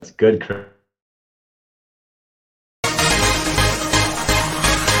Good, Chris.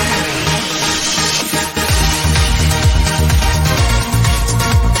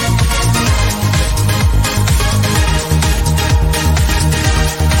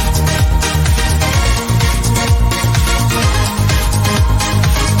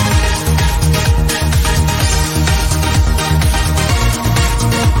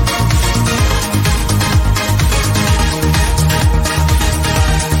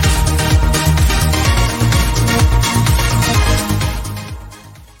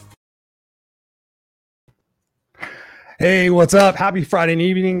 Hey, what's up? Happy Friday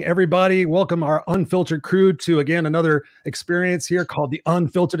evening, everybody. Welcome our Unfiltered crew to, again, another experience here called the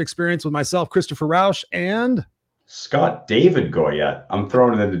Unfiltered Experience with myself, Christopher Rausch, and Scott David Goyette. I'm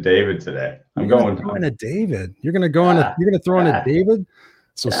throwing it into David today. I'm going to David. You're going to go into, you're going to throw into David.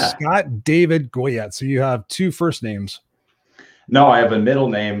 So Scott David Goyette. So you have two first names. No, I have a middle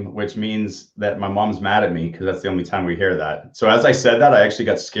name, which means that my mom's mad at me because that's the only time we hear that. So as I said that, I actually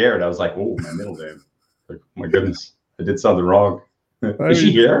got scared. I was like, oh, my middle name. Like, oh my goodness. I did something wrong. Is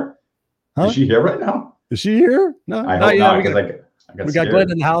she here? Huh? Is she here right now? Is she here? No, I hope not, because we got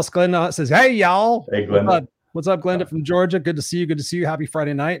Glenda in the house. Glenda says, hey, y'all. Hey, Glenda. What's up, Glenda from Georgia? Good to see you. Good to see you. Happy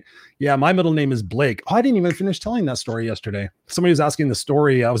Friday night. Yeah, my middle name is Blake. Oh, I didn't even finish telling that story yesterday. Somebody was asking the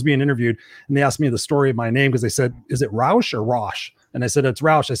story. I was being interviewed, and they asked me the story of my name because they said, is it Rausch or Rausch? And I said, it's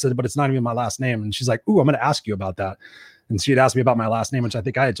Rausch. I said, but it's not even my last name. And she's like, ooh, I'm going to ask you about that. And she had asked me about my last name, which I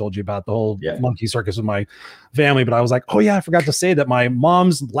think I had told you about, the whole monkey circus with my family. But I was like, oh, yeah, I forgot to say that my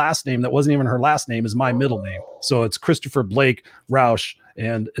mom's last name, that wasn't even her last name, is my middle name. So it's Christopher Blake Rausch,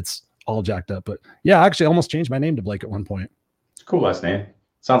 and it's all jacked up. But yeah, I actually almost changed my name to Blake at one point. It's a cool last name.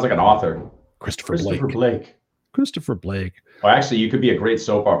 Sounds like an author. Christopher Blake. Christopher Blake. Well, actually, you could be a great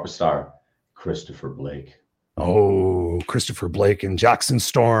soap opera star. Christopher Blake. Oh, Christopher Blake and Jackson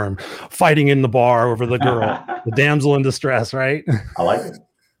Storm fighting in the bar over the girl, the damsel in distress, right? I like it.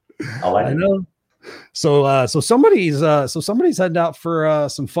 I know. So somebody's heading out for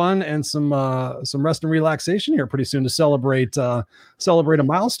some fun and some rest and relaxation here pretty soon to celebrate a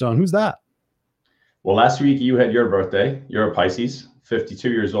milestone. Who's that? Well, last week you had your birthday. You're a Pisces,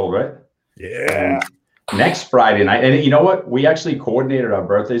 52 years old, right? Yeah. And next Friday night, and you know what? We actually coordinated our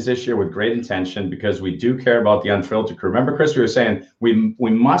birthdays this year with great intention because we do care about the Unfiltered crew. Remember, Chris, we were saying we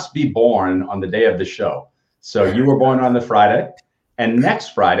must be born on the day of the show. So you were born on the Friday, and next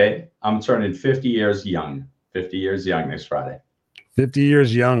Friday, I'm turning 50 years young. 50 years young next Friday. 50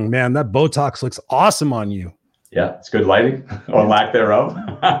 years young. Man, that Botox looks awesome on you. Yeah, it's good lighting or lack thereof.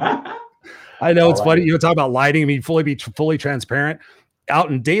 I know, it's funny. You talk about lighting. I mean, be fully transparent. Out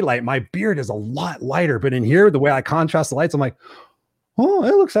in daylight, my beard is a lot lighter, but in here, the way I contrast the lights, I'm like, oh,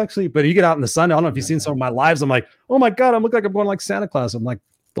 it looks actually, but you get out in the sun. I don't know if you've seen some of my lives. I'm like, oh my God, I look like I'm going like Santa Claus. I'm like,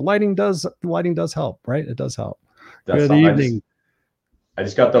 the lighting does help, right? It does help. Good evening. I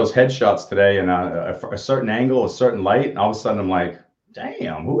just got those headshots today, and a certain angle, a certain light, and all of a sudden I'm like,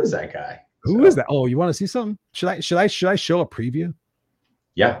 damn, who is that guy? Who is that? Oh, you want to see something? Should I show a preview?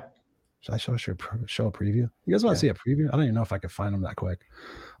 Yeah. Should I show a preview? You guys want to see a preview? I don't even know if I could find them that quick.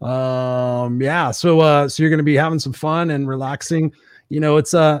 Yeah. So you're going to be having some fun and relaxing. You know,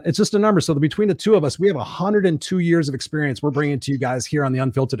 it's just a number. So between the two of us, we have 102 years of experience we're bringing to you guys here on the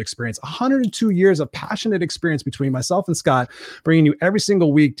Unfiltered Experience. 102 years of passionate experience between myself and Scott, bringing you every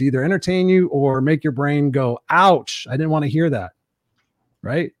single week to either entertain you or make your brain go, ouch, I didn't want to hear that.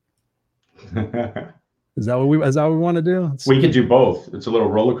 Right? Is that what we want to do? We could do both. It's a little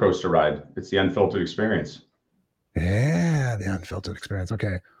roller coaster ride. It's the Unfiltered Experience. Yeah, the Unfiltered Experience.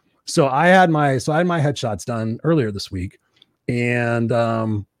 Okay. So I had my headshots done earlier this week. And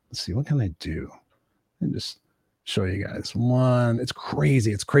let's see, what can I do? And just show you guys one. It's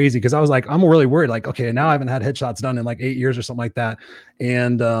crazy because I was like, I'm really worried. Like, okay, now I haven't had headshots done in like 8 years or something like that.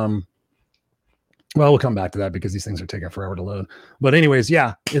 And well, we'll come back to that because these things are taking forever to load. But anyways,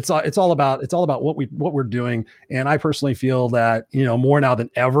 yeah, it's all about what we're doing. And I personally feel that, you know, more now than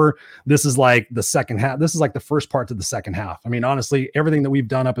ever, this is like the second half. This is like the first part to the second half. I mean, honestly, everything that we've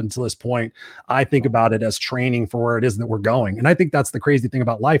done up until this point, I think about it as training for where it is that we're going. And I think that's the crazy thing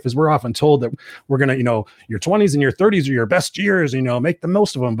about life is we're often told that we're going to, you know, your 20s and your 30s are your best years, you know, make the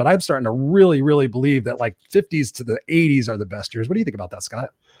most of them. But I'm starting to really, really believe that like 50s to the 80s are the best years. What do you think about that,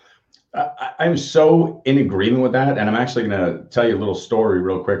 Scott? I'm so in agreement with that. And I'm actually going to tell you a little story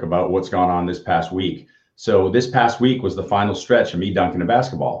real quick about what's gone on this past week. So this past week was the final stretch of me dunking a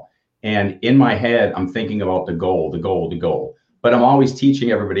basketball. And in my head, I'm thinking about the goal. But I'm always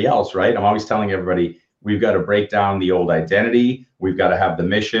teaching everybody else, right? I'm always telling everybody, we've got to break down the old identity. We've got to have the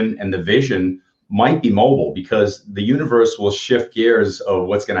mission and the vision. might be mobile because the universe will shift gears of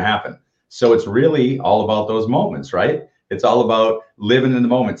what's going to happen. So it's really all about those moments, right? It's all about living in the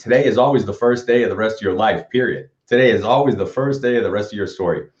moment. Today is always the first day of the rest of your life, period. Today is always the first day of the rest of your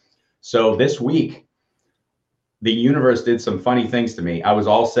story. So this week, the universe did some funny things to me. I was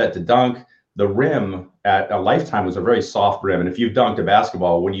all set to dunk. The rim at a Lifetime was a very soft rim. And if you've dunked a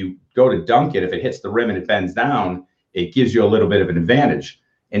basketball, when you go to dunk it, if it hits the rim and it bends down, it gives you a little bit of an advantage.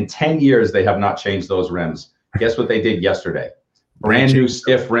 In 10 years, they have not changed those rims. Guess what they did yesterday? Brand new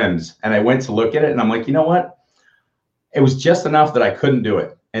stiff rims. And I went to look at it and I'm like, you know what? It was just enough that I couldn't do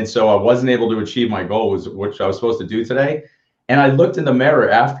it. And so I wasn't able to achieve my goal, which I was supposed to do today. And I looked in the mirror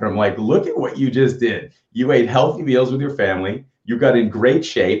after. I'm like, look at what you just did. You ate healthy meals with your family. You got in great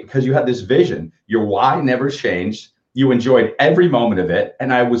shape because you had this vision. Your why never changed. You enjoyed every moment of it.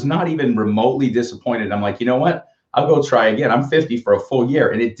 And I was not even remotely disappointed. I'm like, you know what? I'll go try again. I'm 50 for a full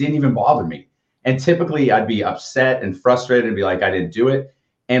year and it didn't even bother me. And typically I'd be upset and frustrated and be like, I didn't do it.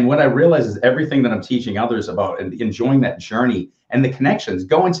 And what I realize is everything that I'm teaching others about and enjoying that journey and the connections,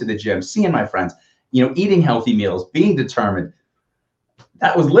 going to the gym, seeing my friends, eating healthy meals, being determined,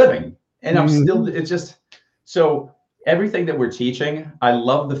 that was living. And I'm still, it's just, so everything that we're teaching, I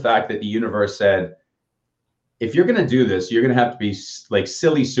love the fact that the universe said, if you're going to do this, you're going to have to be like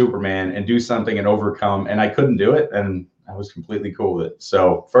silly Superman and do something and overcome. And I couldn't do it. And I was completely cool with it.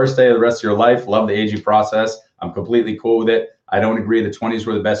 So first day of the rest of your life, love the aging process. I'm completely cool with it. I don't agree the 20s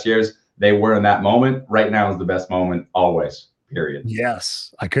were the best years. They were in that moment. Right now is the best moment always, period.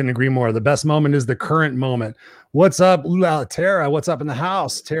 Yes, I couldn't agree more. The best moment is the current moment. What's up, Tara? What's up in the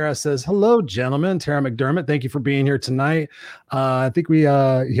house? Tara says, hello, gentlemen. Tara McDermott, thank you for being here tonight. I think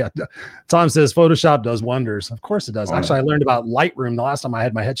Tom says Photoshop does wonders. Of course it does. Actually, I learned about Lightroom the last time I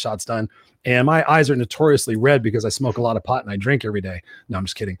had my headshots done. And my eyes are notoriously red because I smoke a lot of pot and I drink every day. No, I'm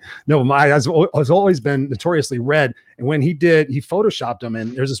just kidding. No, my eyes has always been notoriously red. And when he photoshopped them.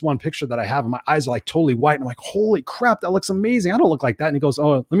 And there's this one picture that I have and my eyes are like totally white. And I'm like, holy crap, that looks amazing. I don't look like that. And he goes,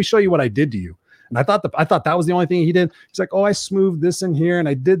 oh, let me show you what I did to you. And I thought that was the only thing he did. He's like, oh, I smoothed this in here and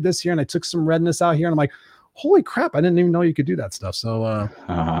I did this here and I took some redness out here. And I'm like, holy crap, I didn't even know you could do that stuff. So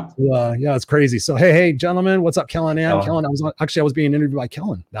yeah, it's crazy. So hey, gentlemen, what's up, Kellen? Kellen, I was being interviewed by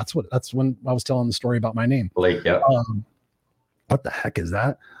Kellen. That's when I was telling the story about my name. Blake, yeah. What the heck is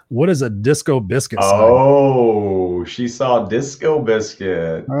that? What is a disco biscuit? Oh, she saw Disco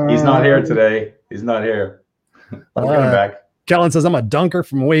Biscuit. He's not here today. He's not here. I'll get him back. Kellen says, I'm a dunker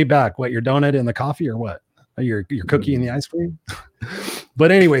from way back. What, your donut in the coffee or what? Your cookie in the ice cream?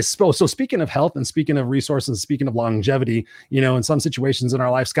 But anyways, so speaking of health and speaking of resources, speaking of longevity, in some situations in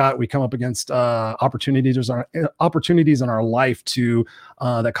our life, Scott, we come up against opportunities in our life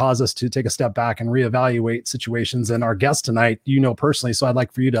that cause us to take a step back and reevaluate situations. And our guest tonight, personally, so I'd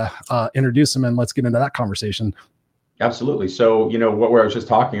like for you to introduce him and let's get into that conversation. Absolutely. So, what I was just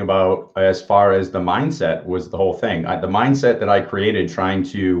talking about as far as the mindset was the whole thing. The mindset that I created trying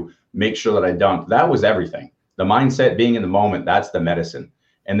to make sure that I dunked, that was everything. The mindset, being in the moment, that's the medicine.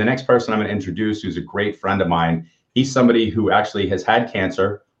 And the next person I'm going to introduce, who's a great friend of mine, he's somebody who actually has had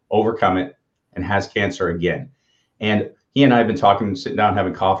cancer, overcome it, and has cancer again. And he and I have been talking, sitting down,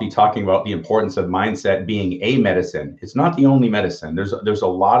 having coffee, talking about the importance of mindset being a medicine. It's not the only medicine. There's a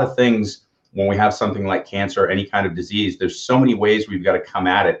lot of things when we have something like cancer, any kind of disease. There's so many ways we've got to come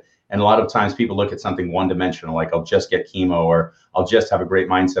at it. And a lot of times people look at something one-dimensional, like I'll just get chemo, or I'll just have a great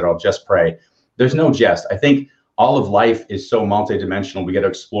mindset, or I'll just pray. There's no just. I think all of life is so multidimensional. We got to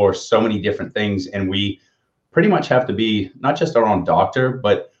explore so many different things, and we pretty much have to be not just our own doctor,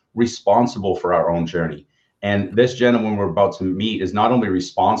 but responsible for our own journey. And this gentleman we're about to meet is not only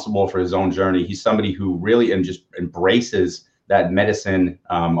responsible for his own journey, he's somebody who really just embraces that medicine.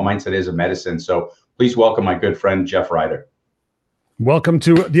 A mindset is a medicine. So please welcome my good friend, Geoff Ryder. Welcome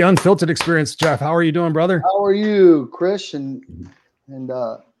to the Unfiltered Experience, Geoff. How are you doing, brother? How are you, Chris? And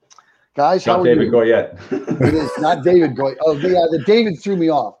guys, how are David you? Goyette. It is not David Goyette. Oh, yeah, the David threw me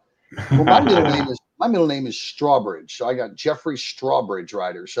off. Well, my middle name is Strawbridge. So I got Jeffrey Strawbridge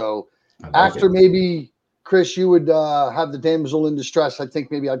Ryder. So after maybe Chris, you would have the damsel in distress. I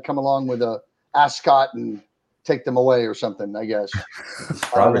think maybe I'd come along with a ascot and take them away or something, I guess.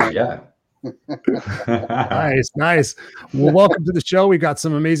 Strawbridge, yeah. Nice. Well, welcome to the show. We've got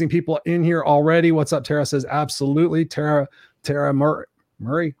some amazing people in here already. What's up? Tara says, absolutely. Tara Murray.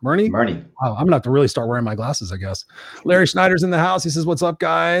 Wow, I'm gonna have to really start wearing my glasses, I guess. Larry Schneider's in the house. He says, what's up,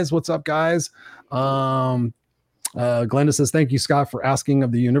 guys? Glenda says, thank you, Scott, for asking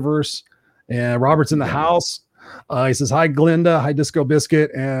of the universe. And Robert's in the house. He says, hi, Glinda. Hi, Disco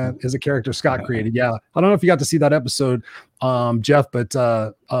Biscuit. And is a character Scott created. Yeah. I don't know if you got to see that episode, Geoff, but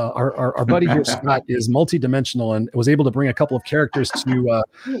our buddy here, Scott, is multidimensional and was able to bring a couple of characters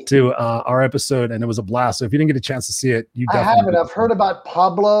to our episode. And it was a blast. So if you didn't get a chance to see it, you definitely. I haven't. I've heard about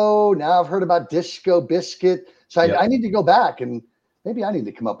Pablo. Now I've heard about Disco Biscuit. So I need to go back, and maybe I need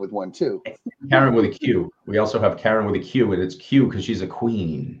to come up with one too. Karen with a Q. We also have Karen with a Q, and it's Q because she's a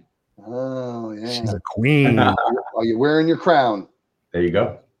queen. Oh, yeah. She's a queen. Are you wearing your crown? There you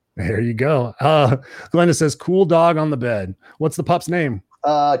go. There you go. Glenda says, cool dog on the bed. What's the pup's name?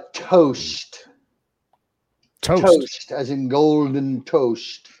 Toast. Toast, as in golden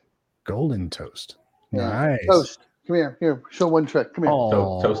toast. Golden toast. Yeah. Nice. Toast. Come here. Here, show one trick. Come here.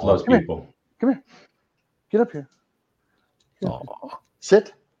 Toast loves Come people. Come here. Get up here.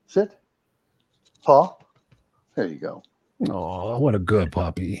 Sit. Paw. There you go. Oh, what a good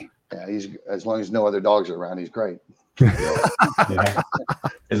puppy. Yeah, he's, as long as no other dogs are around, he's great. Yeah.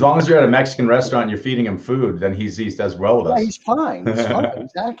 As long as you're at a Mexican restaurant and you're feeding him food, then he does well with us. Yeah, he's fine. He's fine.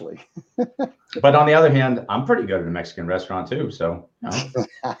 Exactly. But on the other hand, I'm pretty good at a Mexican restaurant too. So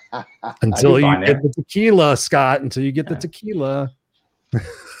until you get the tequila, Scott, until you get the tequila.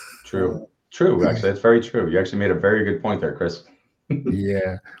 True. Actually, that's very true. You actually made a very good point there, Chris.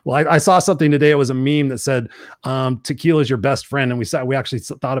 Yeah. Well, I saw something today. It was a meme that said, tequila is your best friend. And we actually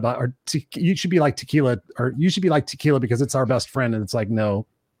thought about, you should be like tequila, or you should be like tequila because it's our best friend. And it's like, no,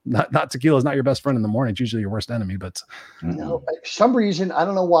 not tequila is not your best friend in the morning. It's usually your worst enemy, but for some reason, I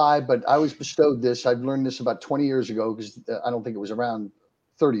don't know why, but I was bestowed this. I've learned this about 20 years ago, because I don't think it was around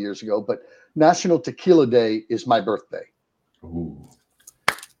 30 years ago, but National Tequila Day is my birthday. Ooh.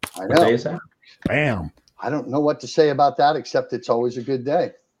 I know. What day is that? Bam. I don't know what to say about that, except it's always a good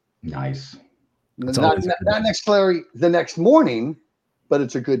day. Nice. Not necessarily the next morning, but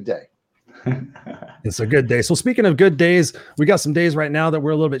it's a good day. It's a good day. So speaking of good days, we got some days right now that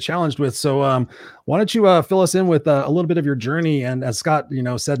we're a little bit challenged with. So why don't you fill us in with a little bit of your journey? And as Scott,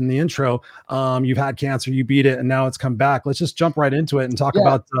 said in the intro, you've had cancer, you beat it, and now it's come back. Let's just jump right into it and talk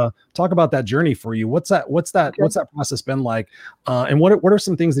about that journey for you. What's that process been like? And what are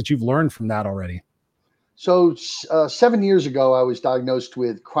some things that you've learned from that already? So 7 years ago, I was diagnosed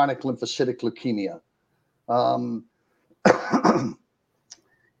with chronic lymphocytic leukemia.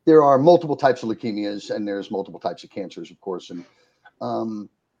 There are multiple types of leukemias, and there's multiple types of cancers, of course. And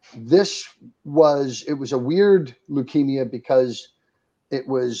it was a weird leukemia because it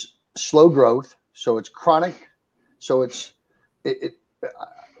was slow growth. So it's chronic. So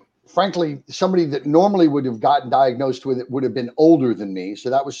frankly, somebody that normally would have gotten diagnosed with it would have been older than me. So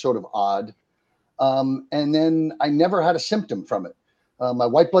that was sort of odd. And then I never had a symptom from it. My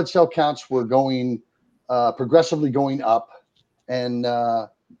white blood cell counts were progressively going up. And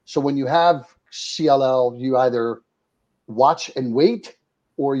so when you have CLL, you either watch and wait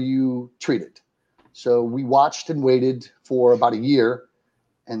or you treat it. So we watched and waited for about a year,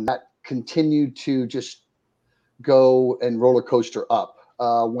 and that continued to just go and roller coaster up.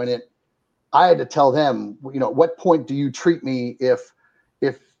 I had to tell them, at what point do you treat me if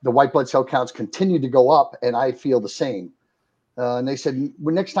the white blood cell counts continue to go up and I feel the same? And they said,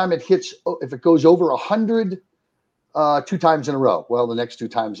 well, next time it hits, if it goes over 100, 2 times in a row. Well, the next 2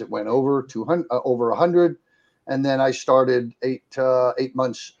 times it went over 100. And then I started 8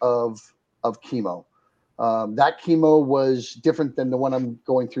 months of chemo. That chemo was different than the one I'm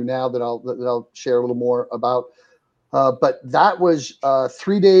going through now that I'll share a little more about. But that was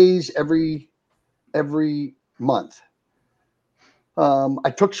 3 days every month. I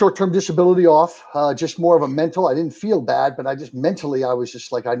took short-term disability off, just more of a mental. I didn't feel bad, but I was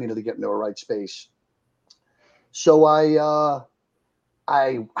just like, I needed to get into a right space. So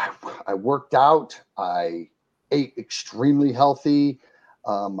I worked out. I ate extremely healthy.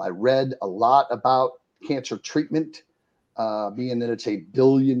 I read a lot about cancer treatment, being that it's a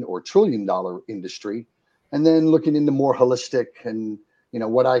billion or trillion-dollar industry, and then looking into more holistic and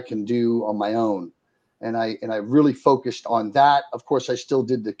what I can do on my own. And I really focused on that. Of course, I still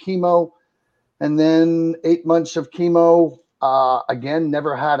did the chemo, and then 8 months of chemo. Again,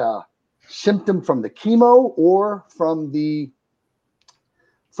 never had a symptom from the chemo or from the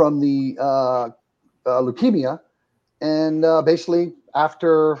leukemia. And basically,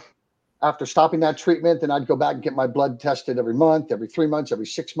 after stopping that treatment, then I'd go back and get my blood tested every month, every 3 months, every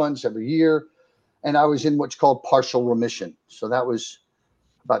 6 months, every year, and I was in what's called partial remission. So that was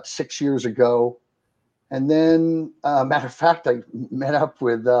about 6 years ago. And then, matter of fact, I met up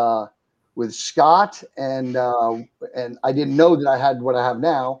with Scott, and I didn't know that I had what I have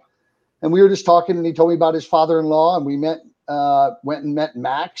now. And we were just talking, and he told me about his father-in-law, and we went and met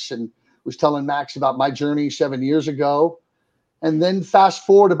Max, and was telling Max about my journey 7 years ago. And then fast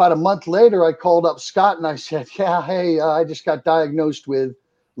forward about a month later, I called up Scott and I said, yeah, hey, I just got diagnosed with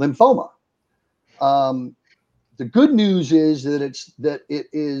lymphoma. The good news is that it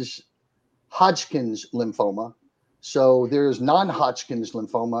is Hodgkin's lymphoma. So there's non-Hodgkin's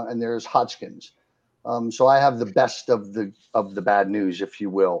lymphoma and there's Hodgkin's. So I have the best of the bad news, if you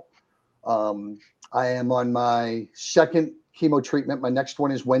will. I am on my second chemo treatment. My next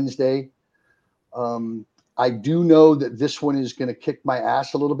one is Wednesday. I do know that this one is going to kick my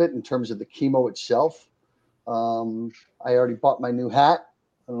ass a little bit in terms of the chemo itself. I already bought my new hat.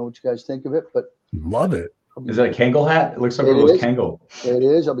 I don't know what you guys think of it, but love it. Is that a Kangol hat? It looks like one of those Kangol. It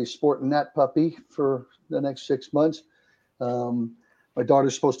is. I'll be sporting that puppy for the next 6 months. My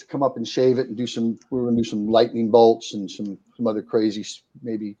daughter's supposed to come up and shave it and we're going to do some lightning bolts and some other crazy,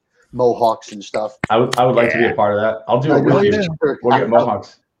 maybe mohawks and stuff. I would like to be a part of that. I'll do it with you. We'll get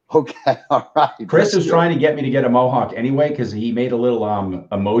mohawks. Okay, all right. Chris was trying to get me to get a mohawk anyway because he made a little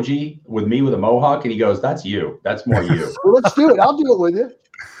emoji with me with a mohawk, and he goes, "That's you. That's more you." Well, let's do it. I'll do it with you.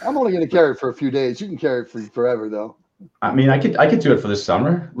 I'm only going to carry it for a few days. You can carry it for forever, though. I mean, I could do it for this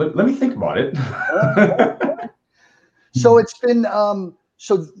summer. Let me think about it. So it's been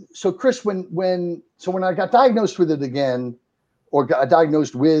so Chris, when I got diagnosed with it again, or got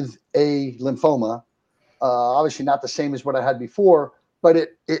diagnosed with a lymphoma, obviously not the same as what I had before, but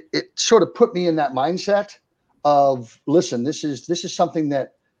it sort of put me in that mindset of, listen, this is something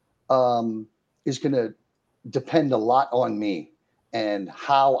that is going to depend a lot on me and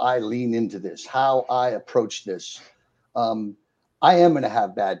how I lean into this, how I approach this. I am going to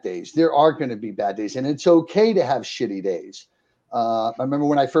have bad days. There are going to be bad days, and it's okay to have shitty days. I remember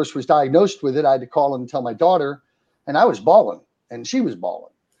when I first was diagnosed with it, I had to call and tell my daughter, and I was bawling, and she was bawling.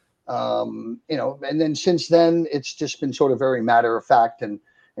 And then since then, it's just been sort of very matter of fact and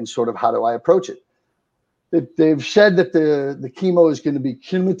sort of how do I approach it. They've said that the chemo is going to be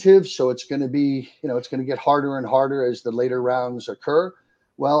cumulative, so it's going to be, it's going to get harder and harder as the later rounds occur.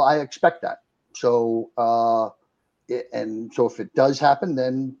 Well, I expect that. So, so if it does happen,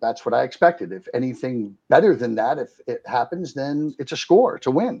 then that's what I expected. If anything better than that, if it happens, then it's a score. It's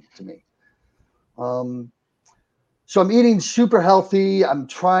a win to me. So I'm eating super healthy. I'm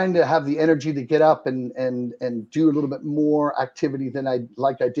trying to have the energy to get up and do a little bit more activity than I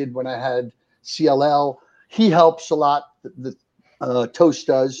did when I had CLL. He helps a lot. The Toast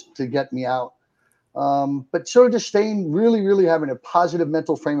does to get me out. But sort of just staying really, really having a positive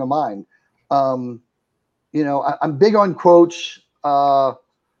mental frame of mind. I'm big on quotes. I'm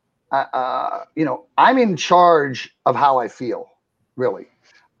in charge of how I feel, really.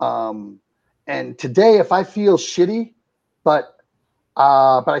 And today, if I feel shitty, but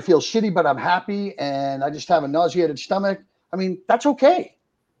I feel shitty, but I'm happy, and I just have a nauseated stomach, I mean, that's okay.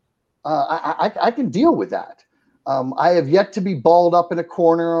 I can deal with that. I have yet to be balled up in a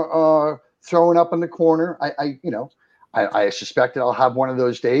corner, thrown up in the corner. I suspect that I'll have one of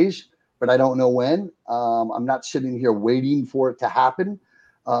those days, but I don't know when. I'm not sitting here waiting for it to happen.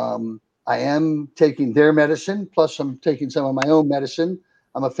 I am taking their medicine, plus I'm taking some of my own medicine.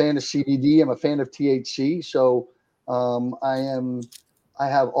 I'm a fan of CBD. I'm a fan of THC. So I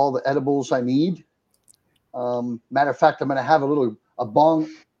have all the edibles I need. Matter of fact, I'm going to have a bong. I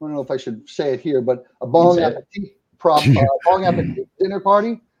don't know if I should say it here, but a bong appetit bong appetit dinner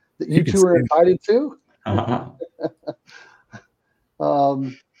party that you two are invited to. Uh-huh.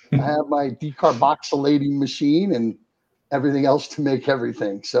 I have my decarboxylating machine and everything else to make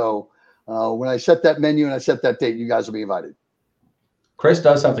everything. So when I set that menu and I set that date, you guys will be invited. Chris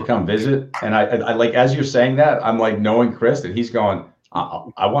does have to come visit, and I like, as you're saying that, I'm like knowing Chris that he's going,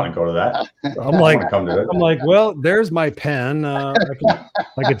 I want to go to that. I'm like, well, there's my pen. I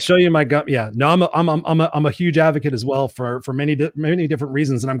could show you my gum. Yeah, no, I'm a huge advocate as well for many different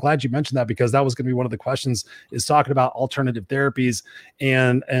reasons, and I'm glad you mentioned that, because that was going to be one of the questions, is talking about alternative therapies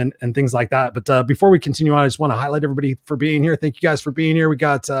and things like that. But before we continue on, I just want to highlight everybody for being here. Thank you guys for being here. We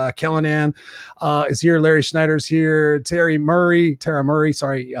got Kellan is here, Larry Schneider's here, Tara Murray,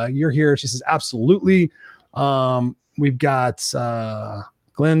 sorry, you're here. She says absolutely. We've got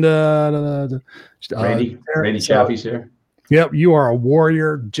Glenda, Randy Chaffee's here. Yep, you are a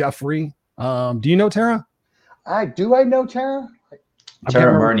warrior, Jeffrey. Do you know Tara? I know Tara.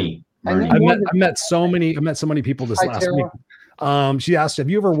 Tara Murney. I met so many people this last week. She asked, have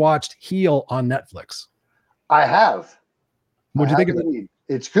you ever watched Heal on Netflix? I have. What do you think of it?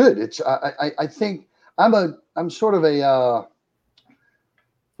 It's good. It's I think I'm sort of a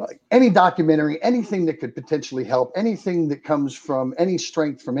any documentary, anything that could potentially help, anything that comes from any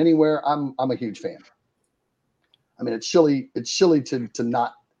strength from anywhere, I'm a huge fan. I mean, it's silly to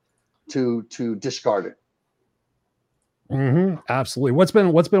not to discard it. Absolutely. What's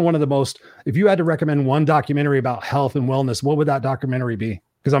been one of the most, if you had to recommend one documentary about health and wellness, what would that documentary be?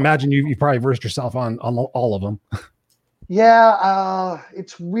 Because I imagine you probably versed yourself on all of them. Yeah,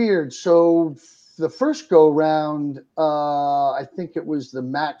 it's weird. So the first go round, I think it was the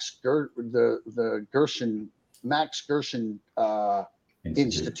Gerson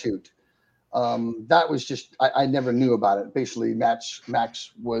Institute. That was just I never knew about it. Basically, Max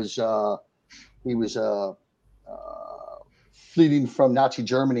was he was fleeing from Nazi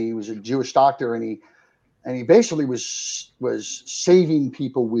Germany. He was a Jewish doctor, and he basically was saving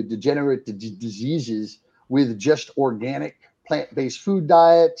people with degenerate diseases with just organic plant-based food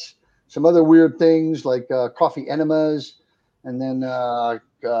diets, some other weird things like coffee enemas, and then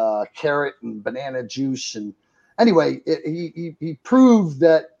carrot and banana juice. And anyway, he proved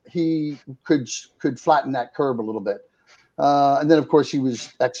that he could flatten that curve a little bit. And then, of course, he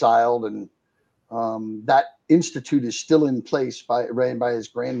was exiled, and that institute is still in place, ran by his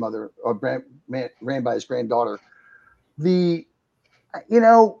grandmother, or ran by his granddaughter.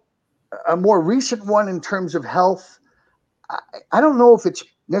 A more recent one in terms of health, I don't know if it's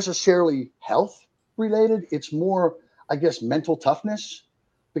necessarily health related. It's more, I guess, mental toughness,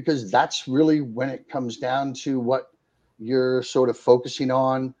 because that's really when it comes down to what you're sort of focusing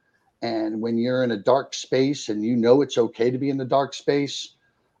on. And when you're in a dark space and it's okay to be in the dark space,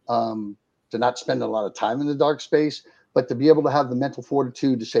 to not spend a lot of time in the dark space, but to be able to have the mental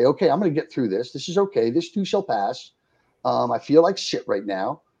fortitude to say, okay, I'm going to get through this. This is okay. This too shall pass. I feel like shit right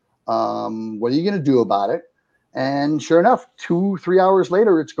now. What are you going to do about it? And sure enough, 2-3 hours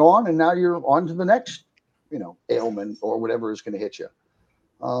later, it's gone. And now you're on to the next, ailment or whatever is going to hit you.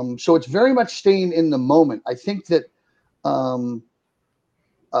 So it's very much staying in the moment. I think that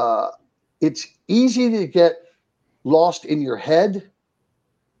it's easy to get lost in your head.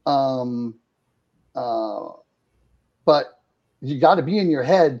 But you got to be in your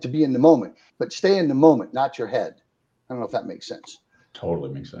head to be in the moment, but stay in the moment, not your head. I don't know if that makes sense. Totally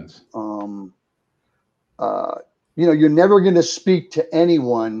makes sense. You're never going to speak to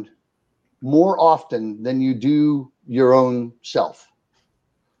anyone more often than you do your own self.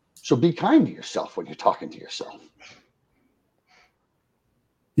 So be kind to yourself when you're talking to yourself.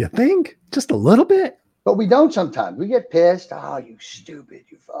 You think? Just a little bit? But we don't sometimes. We get pissed. Oh, you stupid.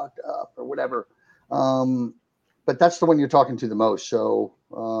 You fucked up or whatever. But that's the one you're talking to the most. So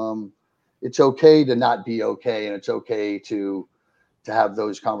it's okay to not be okay. And it's okay to have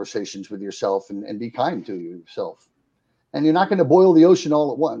those conversations with yourself and be kind to yourself. And you're not going to boil the ocean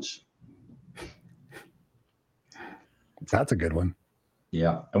all at once. That's a good one.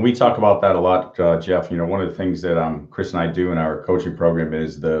 Yeah. And we talk about that a lot, Geoff. One of the things that Chris and I do in our coaching program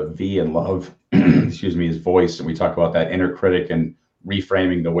is the V in love, is voice. And we talk about that inner critic and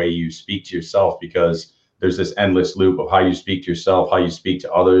reframing the way you speak to yourself, because there's this endless loop of how you speak to yourself, how you speak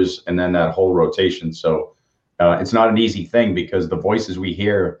to others, and then that whole rotation. So it's not an easy thing, because the voices we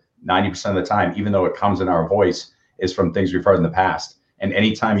hear 90% of the time, even though it comes in our voice, is from things we've heard in the past. And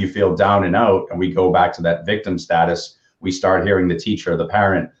anytime you feel down and out, and we go back to that victim status, we start hearing the teacher, the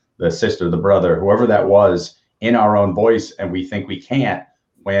parent, the sister, the brother, whoever that was, in our own voice, and we think we can't,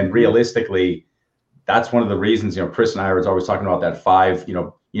 when realistically, that's one of the reasons, Chris and I are always talking about that 5,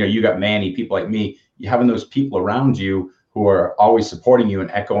 you got Manny, people like me, you having those people around you who are always supporting you and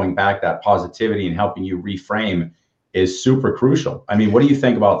echoing back that positivity and helping you reframe is super crucial. I mean, what do you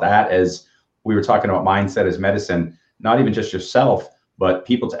think about that? As we were talking about mindset as medicine, not even just yourself, but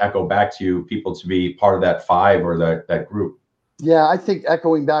people to echo back to you, people to be part of that 5 or that group. Yeah, I think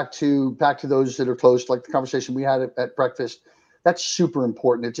echoing back to those that are close, like the conversation we had at breakfast, that's super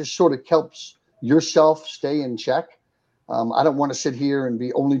important. It just sort of helps yourself stay in check. I don't want to sit here and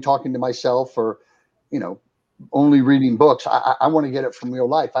be only talking to myself or, only reading books. I want to get it from real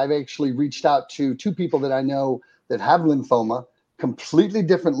life. I've actually reached out to 2 people that I know that have lymphoma, completely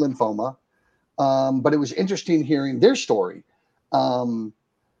different lymphoma. But it was interesting hearing their story. And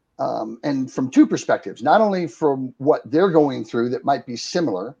from 2 perspectives, not only from what they're going through that might be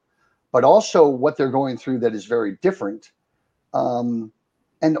similar, but also what they're going through that is very different. And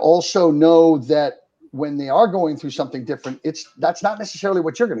also know that when they are going through something different, that's not necessarily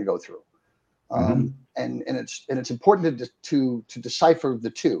what you're going to go through. And it's important to decipher the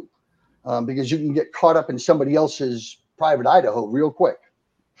 2, because you can get caught up in somebody else's private Idaho real quick.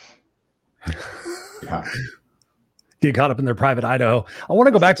 Yeah. Get caught up in their private Idaho. I want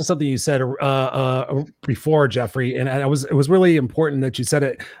to go back to something you said before, Jeffrey, and it was really important that you said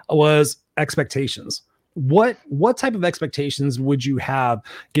it, was expectations. what type of expectations would you have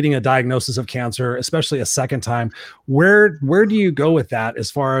getting a diagnosis of cancer, especially a second time? Where do you go with that as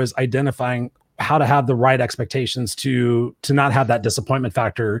far as identifying how to have the right expectations to not have that disappointment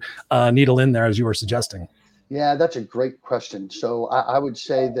factor needle in there, as you were suggesting? Yeah, that's a great question. So I would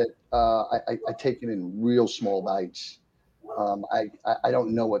say that I take it in real small bites. I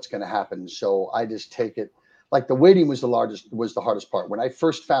don't know what's going to happen, so I just take it. Like the waiting was the hardest part. When I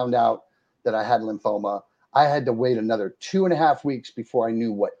first found out that I had lymphoma, I had to wait another 2.5 weeks before I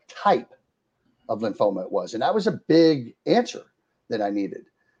knew what type of lymphoma it was, and that was a big answer that I needed.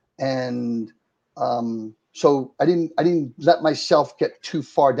 And so I didn't let myself get too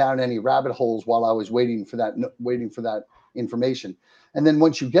far down any rabbit holes while I was waiting for that information. And then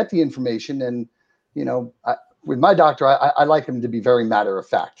once you get the information, and with my doctor, I like him to be very matter of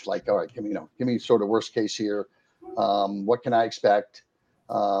fact. Like, all right, give me sort of worst case here. What can I expect?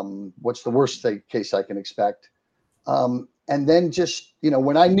 What's the worst case I can expect? And then just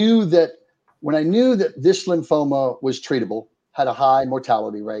when I knew that this lymphoma was treatable, had a high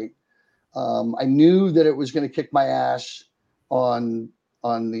mortality rate. I knew that it was going to kick my ass on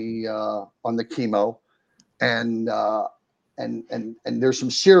the chemo, and there's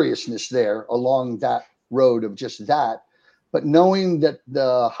some seriousness there along that road of just that. But knowing that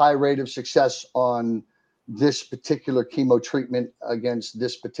the high rate of success on this particular chemo treatment against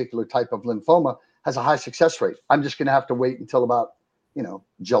this particular type of lymphoma has a high success rate, I'm just going to have to wait until about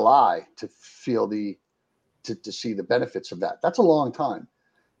July to feel to see the benefits of that. That's a long time.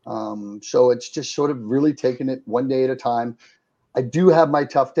 So it's just sort of really taking it one day at a time. I do have my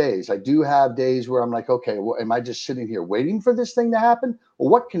tough days. I do have days where I'm like, okay, well, am I just sitting here waiting for this thing to happen? Well,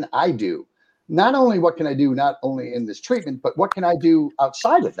 what can I do? Not only what can I do, not only in this treatment, but what can I do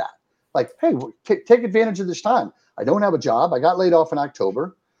outside of that? Like, hey, take advantage of this time. I don't have a job. I got laid off in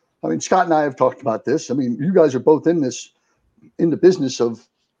October. I mean, Scott and I have talked about this. I mean, you guys are both in the business of,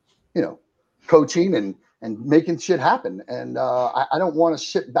 coaching and making shit happen. And I don't want to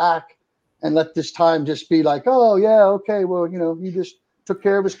sit back and let this time just be like, oh yeah, okay, well, he just took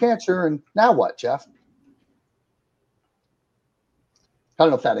care of his cancer, and now what, Geoff? I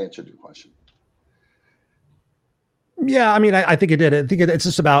don't know if that answered your question. Yeah, I mean, I think it did. I think it's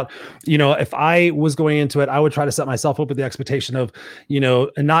just about, if I was going into it, I would try to set myself up with the expectation of,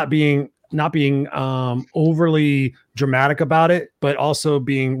 and not being overly dramatic about it, but also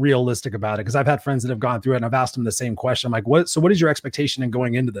being realistic about it. Because I've had friends that have gone through it, and I've asked them the same question. I'm like, what is your expectation in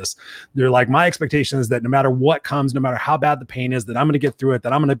going into this? They're like, my expectation is that no matter what comes, no matter how bad the pain is, that I'm going to get through it,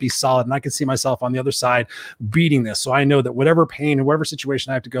 that I'm going to be solid, and I can see myself on the other side beating this. So I know that whatever pain and whatever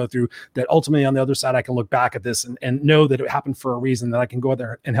situation I have to go through, that ultimately on the other side, I can look back at this and know that it happened for a reason, that I can go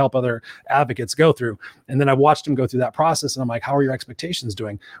there and help other advocates go through. And then I watched them go through that process, and I'm like, how are your expectations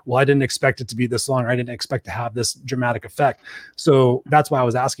doing? Well, I didn't expect it to be this long. I didn't expect to have this dramatic effect. So that's why I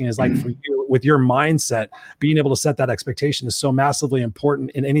was asking, is like, for you, with your mindset, being able to set that expectation is so massively important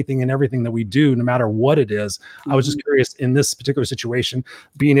in anything and everything that we do, no matter what it is. I was just curious, in this particular situation,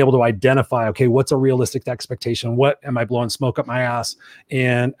 being able to identify, okay, what's a realistic expectation? What am I blowing smoke up my ass?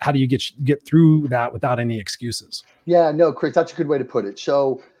 And how do you get through that without any excuses? Yeah, no, Chris, that's a good way to put it.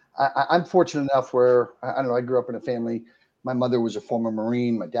 So I'm fortunate enough where, I don't know, I grew up in a family. My mother was a former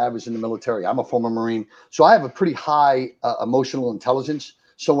Marine. My dad was in the military. I'm a former Marine. So I have a pretty high emotional intelligence.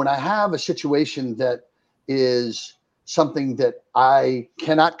 So when I have a situation that is something that I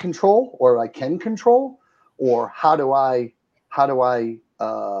cannot control, or I can control, or how do I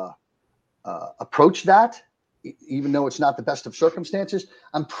approach that, even though it's not the best of circumstances,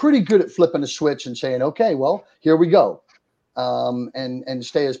 I'm pretty good at flipping a switch and saying, okay, well, here we go. And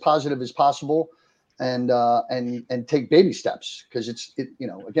stay as positive as possible. And take baby steps, because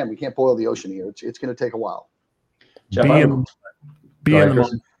again, we can't boil the ocean here. It's going to take a while. Geoff, be in the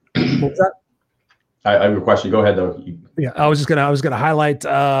moment. What was that? I have a question. Go ahead though. Yeah, I was gonna highlight.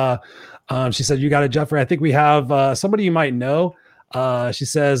 She said, "You got it, Jeffrey. I think we have somebody you might know." She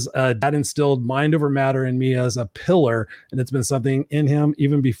says, "Dad instilled mind over matter in me as a pillar, and it's been something in him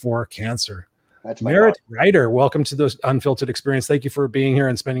even before cancer." That's Merit Ryder, welcome to the Unfiltered experience. Thank you for being here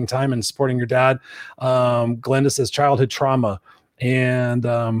and spending time and supporting your dad. Glenda says childhood trauma. And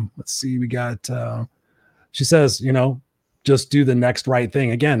let's see, we got, she says, just do the next right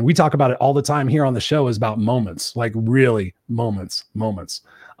thing. Again, we talk about it all the time here on the show, is about moments, like really moments.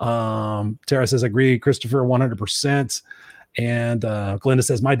 Tara says, agree, Christopher, 100%. And Glenda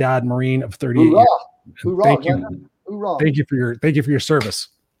says, my dad, Marine of 38 years. Thank you. Thank you for your service.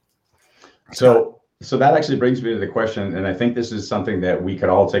 So that actually brings me to the question, and I think this is something that we could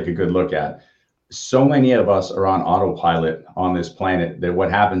all take a good look at. so many of us are on autopilot on this planet that what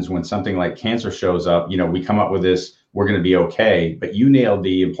happens when something like cancer shows up, we come up with this, we're going to be okay. But you nailed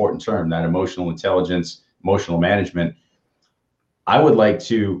the important term, that emotional intelligence, emotional management. I would like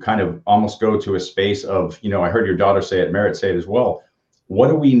to kind of almost go to a space of, I heard your daughter say it, Merritt say it as well. What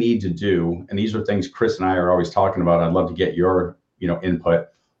do we need to do? And these are things Chris and I are always talking about. I'd love to get your, input.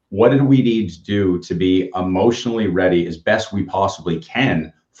 What do we need to do to be emotionally ready as best we possibly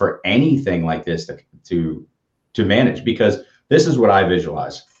can for anything like this to manage? Because this is what I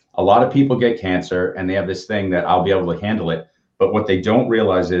visualize. A lot of people get cancer and they have this thing that I'll be able to handle it. But what they don't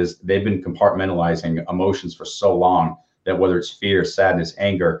realize is they've been compartmentalizing emotions for so long that whether it's fear, sadness,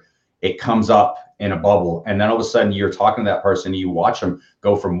 anger, it comes up in a bubble. And then all of a sudden you're talking to that person and you watch them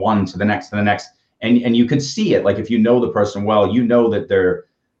go from one to the next to the next. And you could see it. Like if you know the person well, you know that they're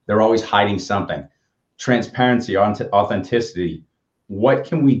always hiding something. Transparency, authenticity. What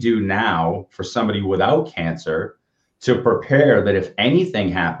can we do now for somebody without cancer to prepare that if anything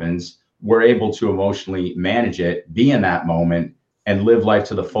happens, we're able to emotionally manage it, be in that moment, and live life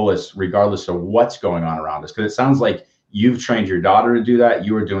to the fullest, regardless of what's going on around us? Because it sounds like you've trained your daughter to do that.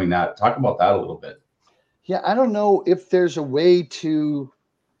 You were doing that. Talk about that a little bit. Yeah, I don't know if there's a way to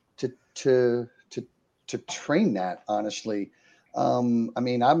train that, honestly. I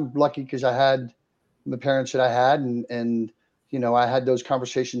mean, I'm lucky because I had the parents that I had, and I had those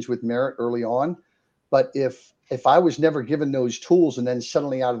conversations with Merritt early on. But if I was never given those tools and then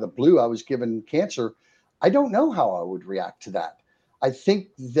suddenly out of the blue I was given cancer, I don't know how I would react to that. I think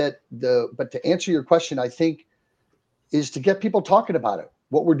that but to answer your question, I think is to get people talking about it.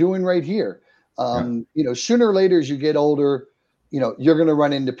 What we're doing right here. Sooner or later, as you get older, you're going to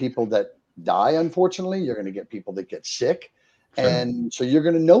run into people that die. Unfortunately, you're going to get people that get sick. Sure. And so you're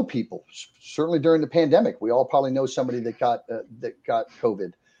going to know people. Certainly during the pandemic, we all probably know somebody that got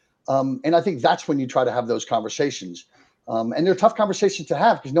COVID. And I think that's when you try to have those conversations. And they're tough conversations to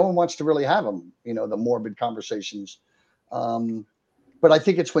have because no one wants to really have them, the morbid conversations. But I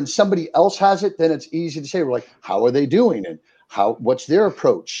think it's when somebody else has it, then it's easy to say, we're like, how are they doing? And what's their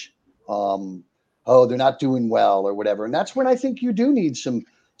approach? They're not doing well or whatever. And that's when I think you do need some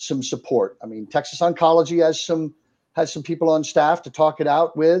support. I mean, Texas Oncology has some people on staff to talk it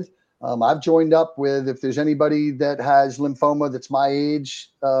out with. I've joined up with, if there's anybody that has lymphoma that's my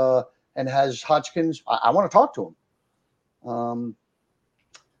age and has Hodgkin's, I want to talk to them.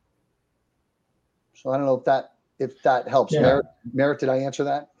 So I don't know if that helps. Yeah. Merritt, did I answer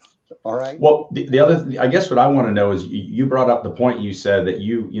that? All right. Well, the other, I guess what I want to know is you brought up the point. You said that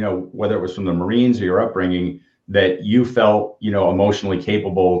whether it was from the Marines or your upbringing, that you felt, emotionally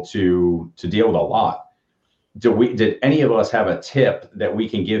capable to deal with a lot. Did any of us have a tip that we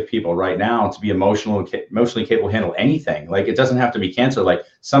can give people right now to be emotionally capable to handle anything? Like, it doesn't have to be cancer. Like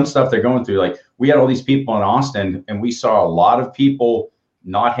some stuff they're going through, like we had all these people in Austin and we saw a lot of people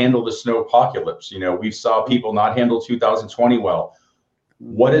not handle the snowpocalypse. We saw people not handle 2020 well.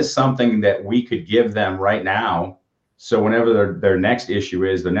 What is something that we could give them right now? So whenever their next issue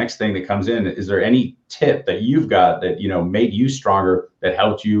is, the next thing that comes in, is there any tip that you've got that, made you stronger, that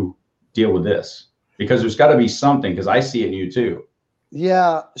helped you deal with this? Because there's got to be something, because I see it in you too.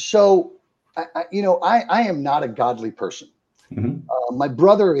 Yeah. So, I am not a godly person. Mm-hmm. My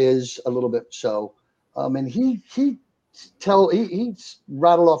brother is a little bit so, and he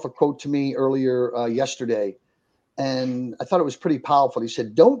rattled off a quote to me earlier yesterday, and I thought it was pretty powerful. He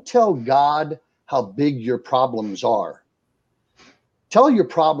said, "Don't tell God how big your problems are. Tell your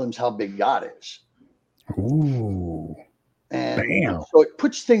problems how big God is." Ooh. And so it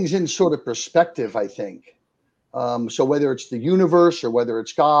puts things in sort of perspective, I think. So whether it's the universe or whether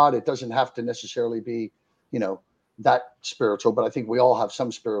it's God, it doesn't have to necessarily be, that spiritual, but I think we all have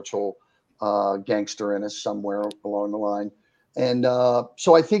some spiritual gangster in us somewhere along the line. And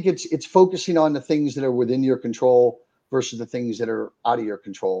so I think it's focusing on the things that are within your control versus the things that are out of your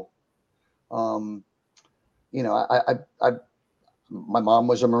control. My mom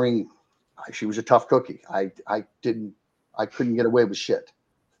was a Marine. She was a tough cookie. I couldn't get away with shit.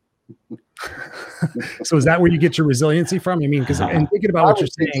 So is that where you get your resiliency from? I mean, because and thinking about what you're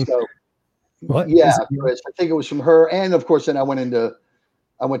saying. So. What? Yeah, Chris, I think it was from her. And of course, then I went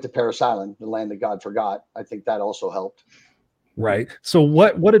to Parris Island, the land that God forgot. I think that also helped. Right. So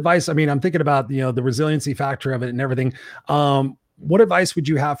what advice, I mean, I'm thinking about, the resiliency factor of it and everything. what advice would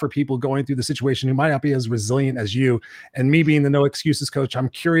you have for people going through the situation who might not be as resilient as you? And me being the no excuses coach, I'm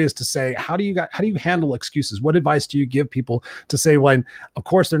curious to say, how do you handle excuses? What advice do you give people to say, when of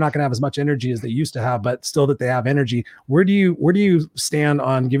course they're not going to have as much energy as they used to have, but still that they have energy? Where do you stand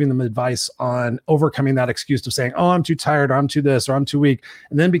on giving them advice on overcoming that excuse of saying, oh, I'm too tired, or I'm too this, or I'm too weak,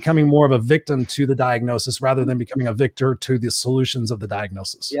 and then becoming more of a victim to the diagnosis rather than becoming a victor to the solutions of the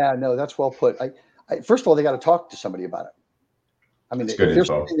diagnosis? Yeah, no, that's well put. First of all, they got to talk to somebody about it. I mean, if they're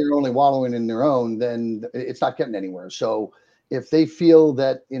sitting there only wallowing in their own, then it's not getting anywhere. So if they feel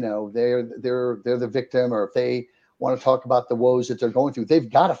that, they're the victim, or if they want to talk about the woes that they're going through, they've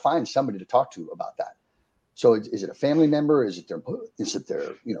got to find somebody to talk to about that. So is it a family member? Is it their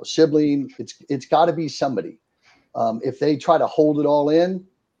sibling? It's got to be somebody. If they try to hold it all in,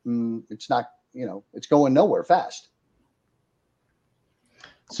 it's not, it's going nowhere fast.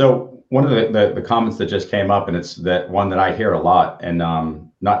 So one of the comments that just came up, and it's that one that I hear a lot, and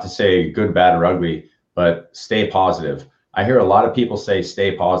not to say good, bad, or ugly, but stay positive. I hear a lot of people say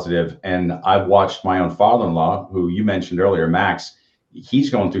stay positive, and I've watched my own father-in-law, who you mentioned earlier, Max. He's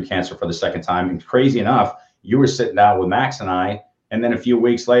going through cancer for the second time, and crazy enough, you were sitting down with Max and I, and then a few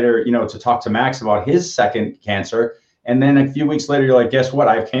weeks later, to talk to Max about his second cancer, and then a few weeks later, you're like, guess what?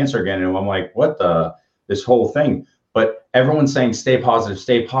 I have cancer again, and I'm like, this whole thing. But everyone's saying stay positive,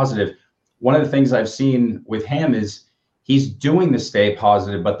 stay positive. One of the things I've seen with him is he's doing the stay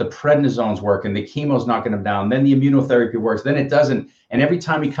positive, but the prednisone's working, the chemo's knocking him down, then the immunotherapy works, then it doesn't. And every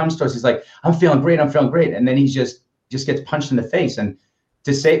time he comes to us, he's like, I'm feeling great. And then he just gets punched in the face. And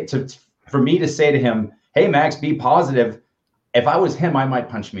for me to say to him, hey, Max, be positive. If I was him, I might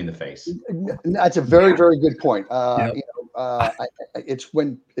punch me in the face. That's a very, very good point.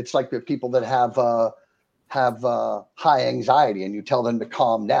 It's like the people that have high anxiety, and you tell them to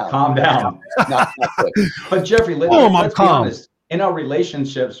calm down. Not good. But Jeffrey, let's be honest. In our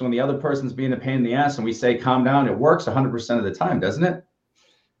relationships, when the other person's being a pain in the ass and we say calm down, it works 100% of the time, doesn't it?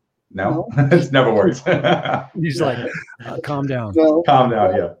 No. It's never worked. He's like, calm down. No. Calm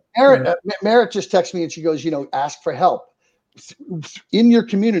down, yeah. Merritt just texted me and she goes, ask for help in your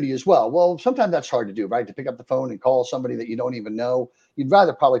community as well. Well, sometimes that's hard to do, right? To pick up the phone and call somebody that you don't even know. You'd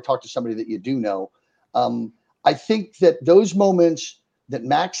rather probably talk to somebody that you do know. I think that those moments that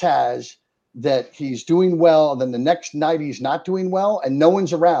Max has, that he's doing well, and then the next night he's not doing well, and no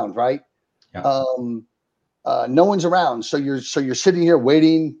one's around, right? Yeah. No one's around. So you're sitting here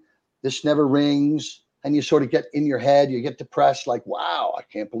waiting. This never rings, and you sort of get in your head. You get depressed, like, wow, I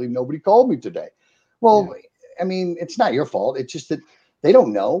can't believe nobody called me today. Well, yeah. I mean, it's not your fault. It's just that they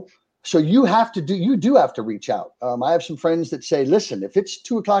don't know. So you do have to reach out. I have some friends that say, listen, if it's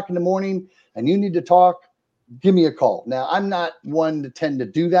 2:00 in the morning and you need to talk, give me a call. Now, I'm not one to tend to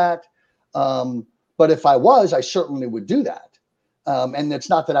do that. But if I was, I certainly would do that. And it's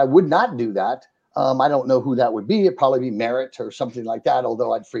not that I would not do that. I don't know who that would be. It'd probably be Merritt or something like that.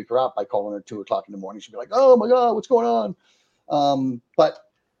 Although I'd freak her out by calling her 2:00 in the morning. She'd be like, oh my God, what's going on?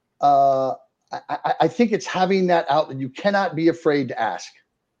 I think it's having that out, that you cannot be afraid to ask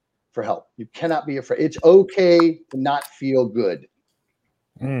for help. You cannot be afraid. It's okay to not feel good.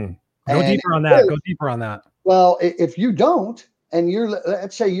 Go deeper on that. Well, if you don't, and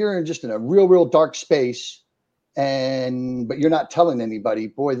let's say you're in a real dark space, but you're not telling anybody,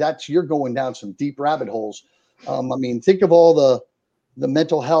 boy, you're going down some deep rabbit holes. I mean, think of all the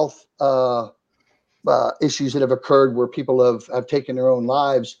mental health issues that have occurred where people have taken their own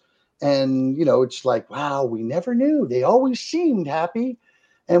lives. And, it's like, wow, we never knew. They always seemed happy.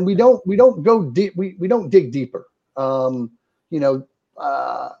 And we don't go deep. We don't dig deeper. I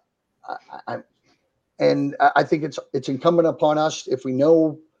think it's incumbent upon us, if we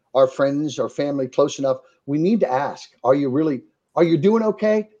know our friends or family close enough, we need to ask, are you doing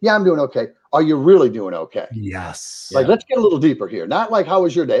okay? Yeah, I'm doing okay. Are you really doing okay? Yes. Like, let's get a little deeper here. Not like, how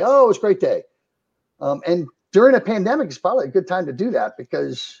was your day? Oh, it's a great day. And during a pandemic, it's probably a good time to do that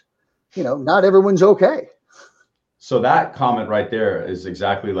because, not everyone's okay. So that comment right there is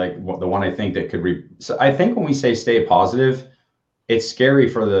exactly like the one I think that could so I think when we say stay positive, it's scary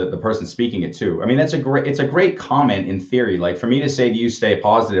for the person speaking it too. I mean, it's a great comment in theory. Like, for me to say to you, stay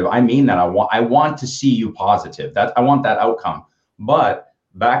positive, I mean that I want to see you positive. I want that outcome. But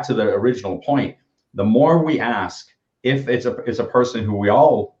back to the original point, the more we ask, if it's a person who we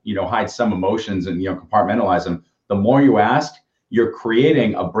all, hide some emotions and, compartmentalize them, the more you ask, you're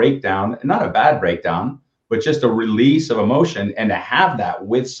creating a breakdown, not a bad breakdown, but just a release of emotion. And to have that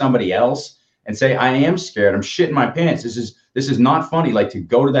with somebody else and say, I am scared, I'm shitting my pants, this is not funny. Like, to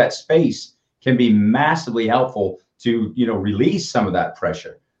go to that space can be massively helpful to, release some of that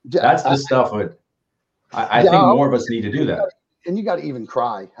pressure. That's the stuff I think more of us need to do that. and you got to even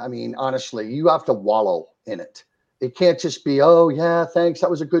cry. I mean, honestly, you have to wallow in it. It can't just be, oh yeah, thanks, that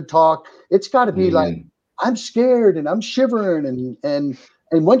was a good talk. It's got to be like, I'm scared and I'm shivering, and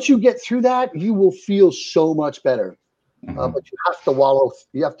once you get through that, you will feel so much better. But you have to wallow.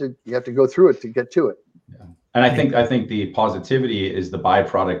 You have to go through it to get to it. Yeah. And I think the positivity is the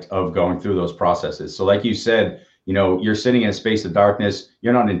byproduct of going through those processes. So like you said, you're sitting in a space of darkness.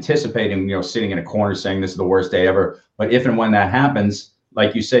 You're not anticipating, sitting in a corner saying this is the worst day ever. But if and when that happens,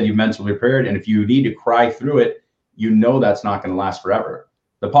 like you said, you mentally prepared. And if you need to cry through it, that's not going to last forever.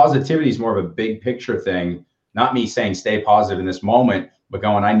 The positivity is more of a big picture thing, not me saying stay positive in this moment, but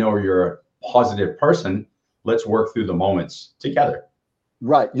going, I know you're a positive person. Let's work through the moments together.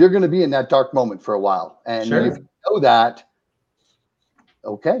 Right. You're going to be in that dark moment for a while. And sure. If you know that,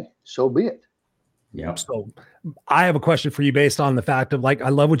 okay, so be it. Yeah. So I have a question for you based on the fact of, like, I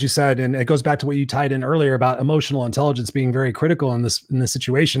love what you said, and it goes back to what you tied in earlier about emotional intelligence being very critical in this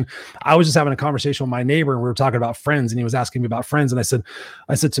situation. I was just having a conversation with my neighbor, and we were talking about friends, and he was asking me about friends, and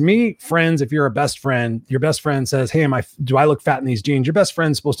I said to me, friends, if you're a best friend, your best friend says, hey, do I look fat in these jeans? Your best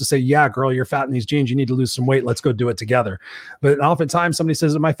friend's supposed to say, yeah, girl, you're fat in these jeans. You need to lose some weight. Let's go do it together. But oftentimes somebody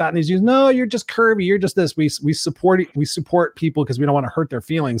says, am I fat in these jeans? No, you're just curvy. You're just this. We support people because we don't want to hurt their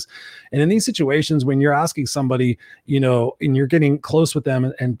feelings. And in these situations, when you're asking somebody, and you're getting close with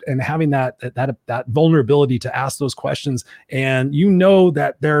them and having that vulnerability to ask those questions, and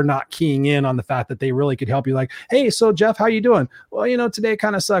that they're not keying in on the fact that they really could help you. Like, hey, so Geoff, how you doing? Well, today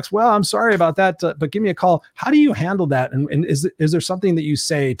kind of sucks. Well, I'm sorry about that, but give me a call. How do you handle that? And is there something that you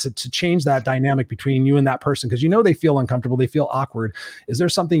say to change that dynamic between you and that person? Because they feel uncomfortable, they feel awkward. Is there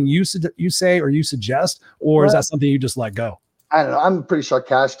something you say or you suggest, or is that something you just let go? I don't know. I'm pretty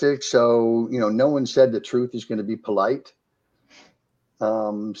sarcastic. So, no one said the truth is going to be polite.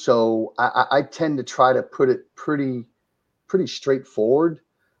 So I tend to try to put it pretty straightforward,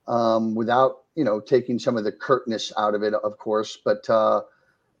 without, taking some of the curtness out of it, of course, but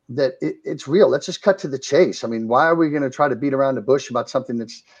that it's real. Let's just cut to the chase. I mean, why are we going to try to beat around the bush about something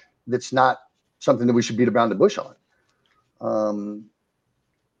that's not something that we should beat around the bush on?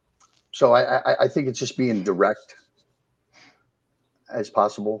 So I think it's just being direct as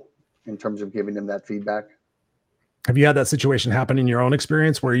possible in terms of giving them that feedback. Have you had that situation happen in your own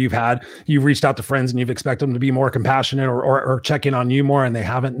experience where you've reached out to friends and you've expected them to be more compassionate or check in on you more and they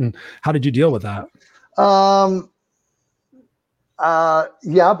haven't? And how did you deal with that?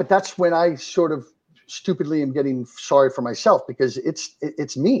 Yeah, but that's when I sort of stupidly am getting sorry for myself, because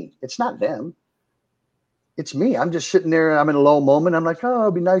it's me. It's not them. It's me. I'm just sitting there and I'm in a low moment. I'm like, oh,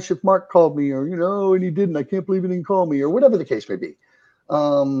 it'd be nice if Mark called me, or, and he didn't. I can't believe he didn't call me, or whatever the case may be.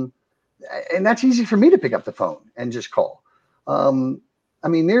 And that's easy for me to pick up the phone and just call. I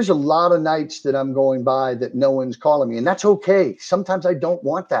mean, there's a lot of nights that I'm going by that no one's calling me, and that's okay. Sometimes I don't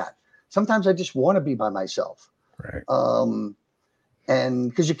want that. Sometimes I just want to be by myself. Right. And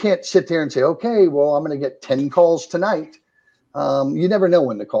because you can't sit there and say, okay, well, I'm going to get 10 calls tonight. You never know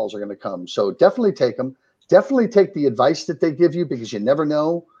when the calls are going to come. So definitely take them. Definitely take the advice that they give you, because you never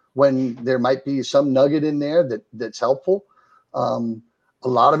know when there might be some nugget in there that's helpful. A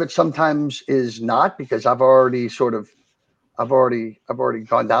lot of it sometimes is not, because I've already gone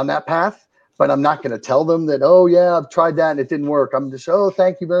down that path, but I'm not going to tell them that, oh yeah, I've tried that and it didn't work. I'm just, oh,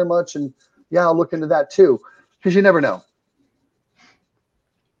 thank you very much. And yeah, I'll look into that too, because you never know.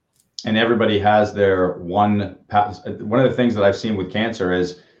 And everybody has their one path. One of the things that I've seen with cancer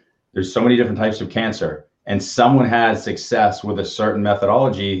is there's so many different types of cancer, and someone has success with a certain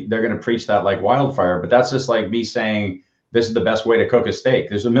methodology. They're going to preach that like wildfire, but that's just like me saying, this is the best way to cook a steak.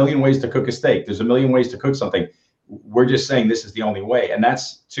 There's a million ways to cook a steak. There's a million ways to cook something. We're just saying this is the only way. And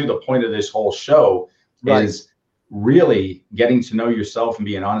that's to the point of this whole show, right, is really getting to know yourself and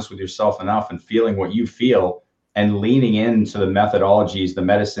being honest with yourself enough and feeling what you feel and leaning into the methodologies, the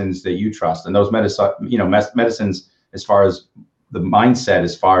medicines that you trust. And those medicines, as far as the mindset,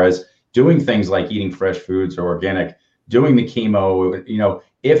 as far as doing things like eating fresh foods or organic, doing the chemo,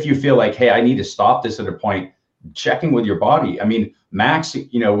 if you feel like, hey, I need to stop this at a point, checking with your body. I mean, Max,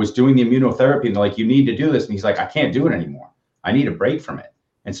 was doing the immunotherapy and they're like, you need to do this. And he's like, I can't do it anymore. I need a break from it.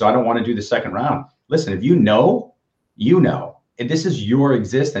 And so I don't want to do the second round. Listen, if you know, and this is your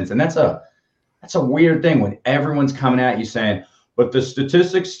existence. And that's a weird thing when everyone's coming at you saying, but the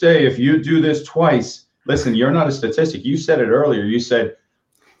statistics say if you do this twice. Listen, you're not a statistic. You said it earlier. You said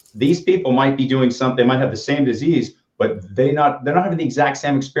these people might be doing something, they might have the same disease, but they're not having the exact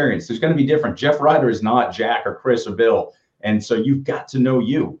same experience. There's going to be different. Geoff Ryder is not Jack or Chris or Bill. And so you've got to know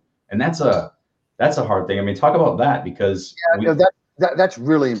you. And that's a hard thing. I mean, talk about that, because That's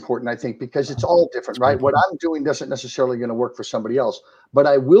really important, I think, because it's all different, right? What I'm doing doesn't necessarily going to work for somebody else. But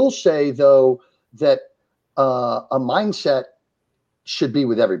I will say, though, that a mindset should be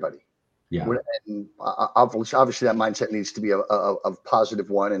with everybody. Yeah. And obviously, that mindset needs to be a positive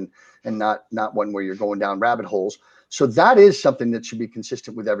one and not one where you're going down rabbit holes. So that is something that should be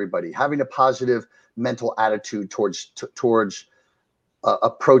consistent with everybody. Having a positive mental attitude towards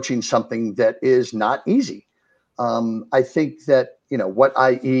approaching something that is not easy. I think that, what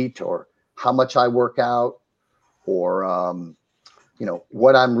I eat or how much I work out or,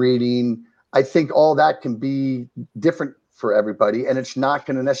 what I'm reading, I think all that can be different for everybody, and it's not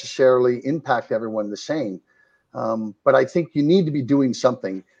going to necessarily impact everyone the same. But I think you need to be doing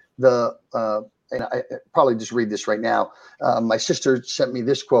something. And I probably just read this right now. My sister sent me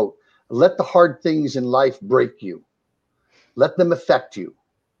this quote: "Let the hard things in life break you. Let them affect you.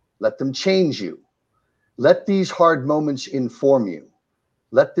 Let them change you. Let these hard moments inform you.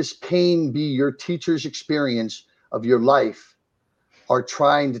 Let this pain be your teacher's experience of your life or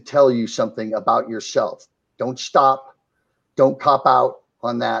trying to tell you something about yourself. Don't stop. Don't cop out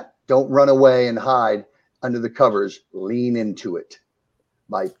on that. Don't run away and hide under the covers. Lean into it."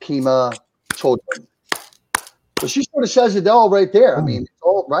 By Pima Chodron. So she sort of says it all right there. I mean, it's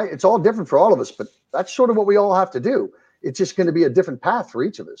all right. It's all different for all of us, but that's sort of what we all have to do. It's just going to be a different path for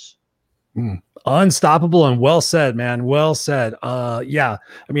each of us. Unstoppable and well said, man. Well said. Yeah.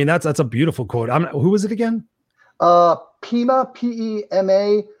 I mean, that's a beautiful quote. Who was it again? Pima,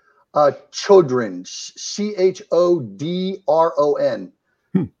 Pema, Chodron, Chodron.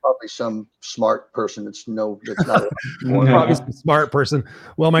 Probably some smart person. That's not probably some smart person.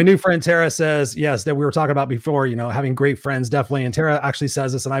 Well, my new friend Tara says, yes, that we were talking about before, having great friends, definitely. And Tara actually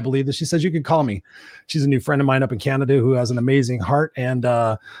says this, and I believe this. She says, you can call me. She's a new friend of mine up in Canada who has an amazing heart. And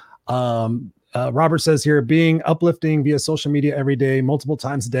Robert says here, being uplifting via social media every day, multiple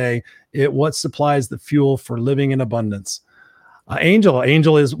times a day, what supplies the fuel for living in abundance.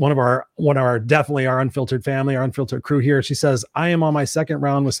 Angel is one of our definitely our Unfiltered family, our Unfiltered crew here. She says, I am on my second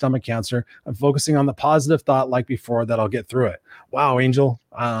round with stomach cancer. I'm focusing on the positive thought like before that I'll get through it. Wow, Angel,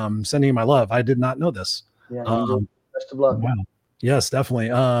 sending you my love. I did not know this. Yeah, Angel, best of luck. Wow. Yes,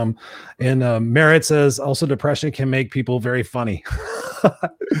 definitely. And Merritt says also depression can make people very funny.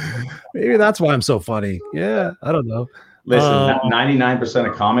 Maybe that's why I'm so funny. Yeah, I don't know. Listen, 99%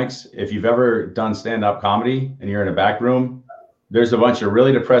 of comics, if you've ever done stand-up comedy and you're in a back room, there's a bunch of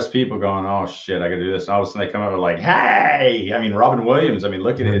really depressed people going, oh shit, I gotta do this. And all of a sudden they come out like, hey, I mean, Robin Williams, I mean,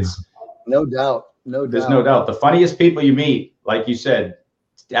 look at it. It's no doubt. There's no doubt. The funniest people you meet, like you said,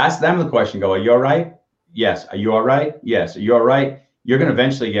 ask them the question, go, are you all right? Yes. Are you all right? Yes. Are you all right? You're going to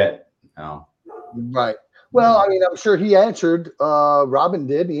eventually get, Right. Well, I mean, I'm sure he answered, Robin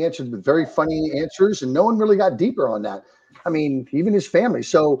did. He answered with very funny answers, and no one really got deeper on that. I mean, even his family.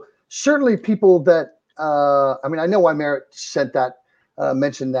 So certainly people that, I mean, I know why Merritt sent that,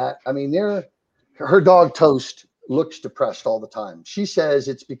 mentioned that. I mean, her dog Toast looks depressed all the time. She says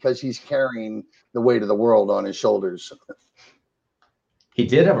it's because he's carrying the weight of the world on his shoulders. He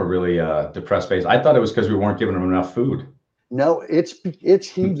did have a really depressed face. I thought it was because we weren't giving him enough food. No, it's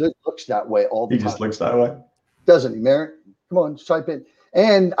he looks that way all the time. He just looks that way. Doesn't he, Merritt? Come on, type in.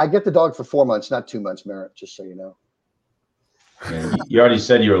 And I get the dog for 4 months, not 2 months, Merritt, just so you know. Yeah, you already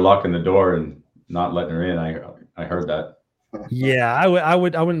said you were locking the door and not letting her in. I heard that. Yeah, I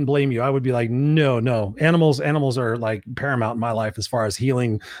wouldn't blame you. I would be like, no. Animals are like paramount in my life as far as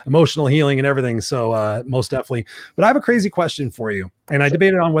healing, emotional healing and everything. So most definitely. But I have a crazy question for you. And I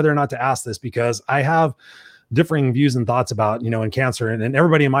debated on whether or not to ask this because I have differing views and thoughts about, in cancer, and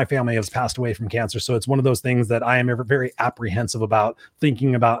everybody in my family has passed away from cancer. So it's one of those things that I am very apprehensive about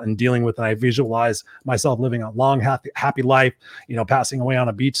thinking about and dealing with. And I visualize myself living a long, happy life, passing away on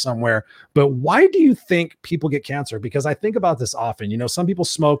a beach somewhere. But why do you think people get cancer? Because I think about this often, some people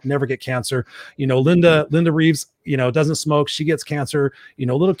smoke, never get cancer. Linda Reeves, doesn't smoke. She gets cancer.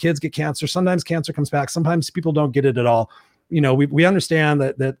 Little kids get cancer. Sometimes cancer comes back. Sometimes people don't get it at all. We understand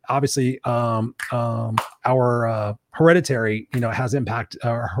that obviously our hereditary, has impact.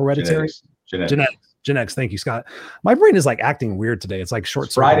 Hereditary genetics. Thank you, Scott. My brain is like acting weird today. It's like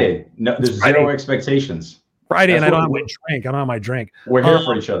short. Friday. No, there's zero expectations. Friday, and I don't have my drink. I don't have my drink. We're here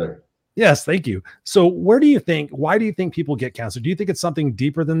for each other. Yes, thank you. So why do you think people get cancer? Do you think it's something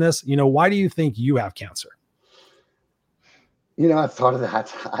deeper than this? Why do you think you have cancer? I've thought of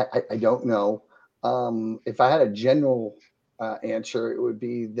that. I don't know. If I had a general answer, it would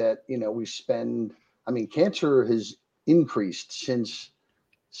be that cancer has increased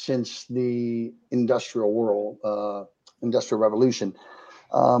since the industrial revolution.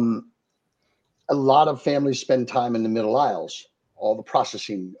 A lot of families spend time in the middle aisles all the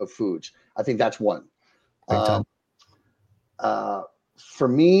processing of foods. I think that's one. For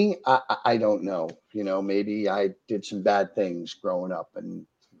me, I don't know. Maybe I did some bad things growing up, and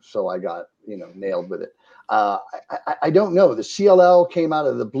so I got nailed with it. I don't know. The CLL came out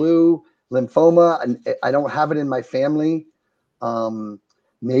of the blue. Lymphoma, and I don't have it in my family.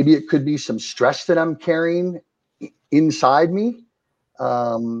 Maybe it could be some stress that I'm carrying inside me.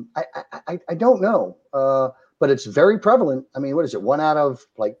 I don't know. But it's very prevalent. I mean, what is it? 1 out of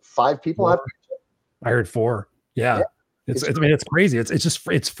like 5 people have. I heard 4. Yeah. It's crazy.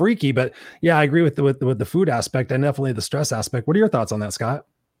 It's freaky, but yeah, I agree with the food aspect and definitely the stress aspect. What are your thoughts on that, Scott?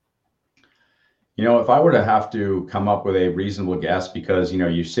 If I were to have to come up with a reasonable guess, because,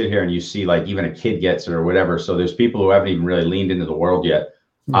 you sit here and you see like even a kid gets it or whatever. So there's people who haven't even really leaned into the world yet.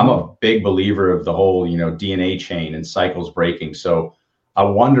 Mm-hmm. I'm a big believer of the whole, DNA chain and cycles breaking. So I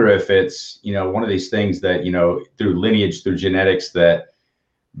wonder if it's, one of these things that, through lineage, through genetics, that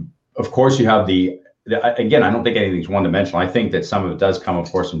of course you have again, I don't think anything's one-dimensional. I think that some of it does come,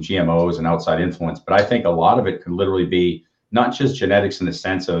 of course, from GMOs and outside influence, but I think a lot of it could literally be not just genetics in the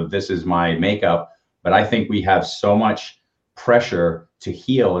sense of this is my makeup, but I think we have so much pressure to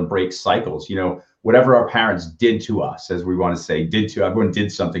heal and break cycles. Whatever our parents did to us, as we want to say, everyone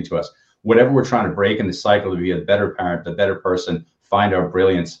did something to us. Whatever we're trying to break in the cycle to be a better parent, a better person, find our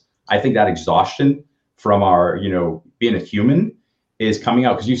brilliance. I think that exhaustion from our, being a human is coming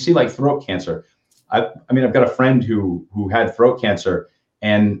out, because you see like throat cancer. I've got a friend who had throat cancer,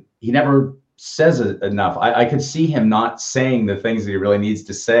 and he never says it enough. I could see him not saying the things that he really needs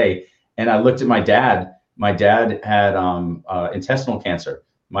to say. And I looked at my dad. My dad had intestinal cancer,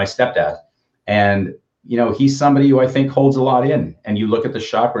 my stepdad. And, he's somebody who I think holds a lot in. And you look at the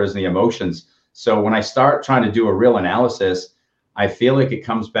chakras and the emotions. So when I start trying to do a real analysis, I feel like it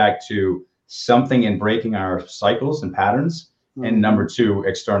comes back to something in breaking our cycles and patterns. Mm-hmm. And number 2,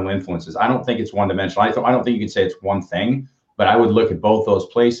 external influences. I don't think it's one-dimensional. I don't think you can say it's one thing, but I would look at both those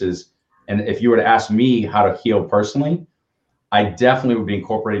places. And if you were to ask me how to heal personally, I definitely would be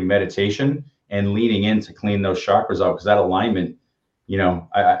incorporating meditation and leaning in to clean those chakras out, because that alignment,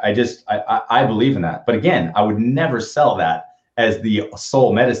 I believe in that. But again, I would never sell that as the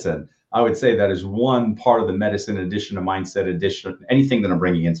sole medicine. I would say that is one part of the medicine, addition to mindset, addition, anything that I'm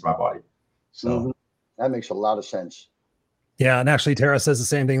bringing into my body. So that makes a lot of sense. Yeah, and actually, Tara says the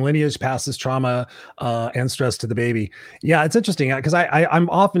same thing. Lineage passes trauma and stress to the baby. Yeah, it's interesting because I'm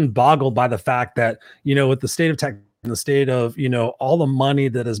often boggled by the fact that, with the state of tech, in the state of, all the money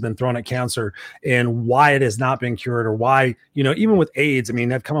that has been thrown at cancer and why it has not been cured, or why, even with AIDS,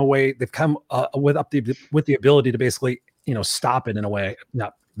 they've come with the ability to basically, stop it in a way,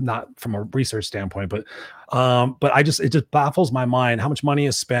 not from a research standpoint, but it just baffles my mind how much money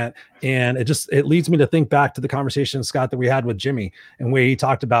is spent. And it leads me to think back to the conversation, Scott, that we had with Jimmy, and where he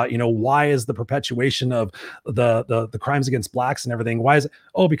talked about, why is the perpetuation of the crimes against blacks and everything? Why is it?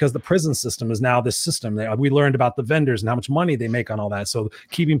 Oh, because the prison system is now this system. We learned about the vendors and how much money they make on all that. So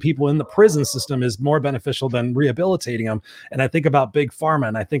keeping people in the prison system is more beneficial than rehabilitating them. And I think about big pharma,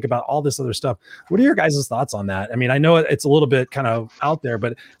 and I think about all this other stuff. What are your guys' thoughts on that? I know it's a little bit kind of out there,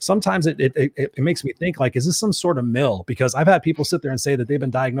 but sometimes it makes me think, like, is this some sort of mill? Because I've had people sit there and say that they've been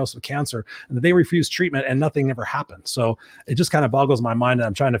diagnosed with cancer and that they refuse treatment and nothing ever happened. So it just kind of boggles my mind, and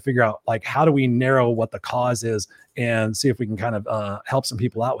I'm trying to figure out, like, how do we narrow what the cause is and see if we can kind of help some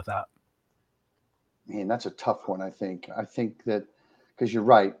people out with that. Man, that's a tough one. I think that, because you're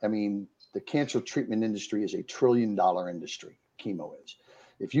right. The cancer treatment industry is a $1 trillion industry. Chemo is.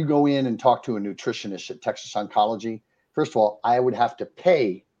 If you go in and talk to a nutritionist at Texas Oncology, first of all, I would have to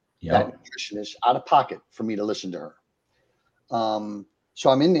pay that nutritionist out of pocket for me to listen to her. So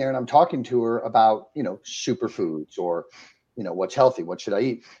I'm in there and I'm talking to her about, superfoods, or, what's healthy, what should I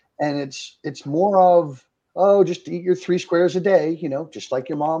eat? And it's more of, just eat your 3 squares a day, just like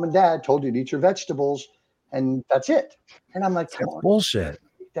your mom and dad told you to eat your vegetables, and that's it. And I'm like, come on, bullshit.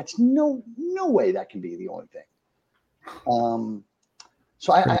 That's no way that can be the only thing.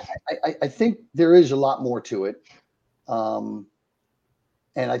 So I think there is a lot more to it.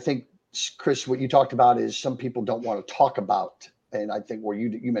 And I think, Chris, what you talked about is some people don't want to talk about, and I think where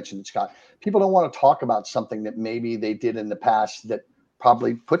you mentioned it, Scott, people don't want to talk about something that maybe they did in the past that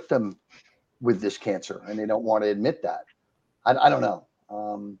probably put them with this cancer, and they don't want to admit that. I don't know.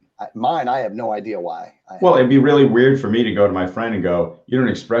 I have no idea why. Well, it'd be really weird for me to go to my friend and go, you don't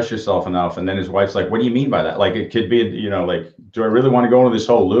express yourself enough. And then his wife's like, what do you mean by that? Like, it could be, like, do I really want to go into this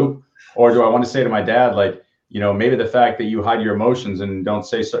whole loop? Or do I want to say to my dad, like, maybe the fact that you hide your emotions and don't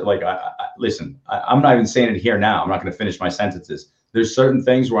say so, like, listen, I'm not even saying it here now. I'm not going to finish my sentences. There's certain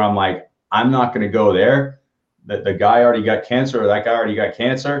things where I'm like, I'm not going to go there, the guy already got cancer or that guy already got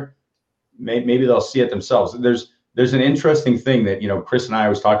cancer, maybe they'll see it themselves. There's an interesting thing that, Chris and I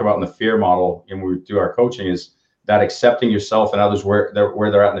always talk about in the fear model and we do our coaching, is that accepting yourself and others where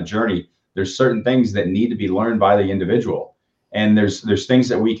they're at in the journey. There's certain things that need to be learned by the individual. And there's things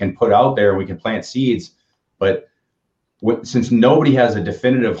that we can put out there and we can plant seeds, but since nobody has a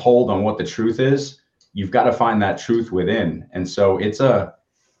definitive hold on what the truth is, you've got to find that truth within. And so it's a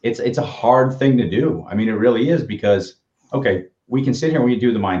hard thing to do. I mean, it really is, because, okay, we can sit here and we can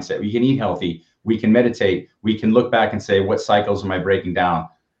do the mindset. We can eat healthy. We can meditate. We can look back and say, what cycles am I breaking down?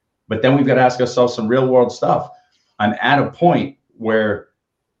 But then we've got to ask ourselves some real world stuff. I'm at a point where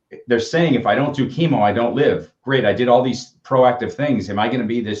they're saying, if I don't do chemo, I don't live. Great. I did all these proactive things. Am I going to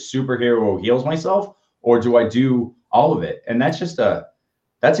be this superhero who heals myself, or do I do all of it? And that's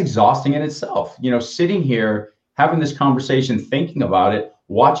that's exhausting in itself. Sitting here, having this conversation, thinking about it,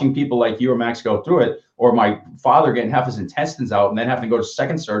 watching people like you or Max go through it, or my father getting half his intestines out and then having to go to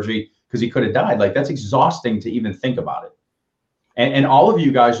second surgery because he could have died. Like, that's exhausting to even think about it. And all of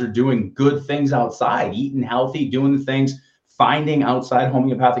you guys are doing good things outside, eating healthy, doing the things, finding outside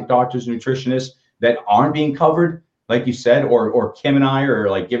homeopathic doctors, nutritionists that aren't being covered, like you said, or Kim and I are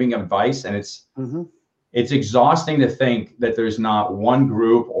like giving advice. And it's exhausting to think that there's not one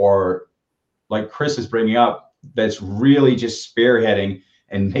group, or like Chris is bringing up, that's really just spearheading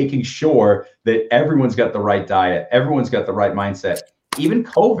and making sure that everyone's got the right diet, everyone's got the right mindset. Even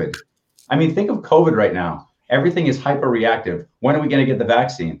COVID. I mean, think of COVID right now. Everything is hyper reactive. When are we going to get the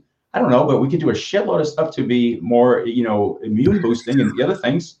vaccine? I don't know, but we could do a shitload of stuff to be more, immune boosting and the other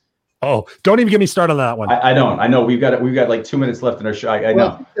things. Oh, don't even get me started on that one. I don't. I know we've got like 2 minutes left in our show. I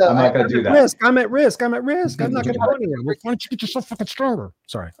know. I'm not going to do that. I'm at risk. I'm not going to go anywhere. Why don't you get yourself fucking stronger?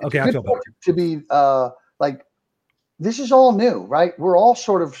 Sorry. Okay, I feel better. To be like, this is all new, right? We're all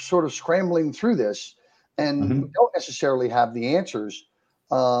sort of scrambling through this, and we don't necessarily have the answers.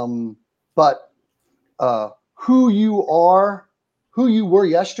 But who you were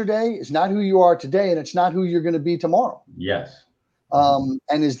yesterday is not who you are today, and it's not who you're going to be tomorrow. Yes. And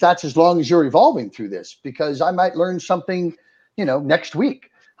that's as long as you're evolving through this, because I might learn something, next week.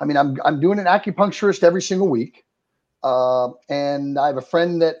 I mean, I'm doing an acupuncturist every single week. And I have a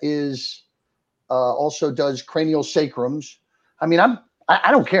friend that is also does cranial sacrums. I mean,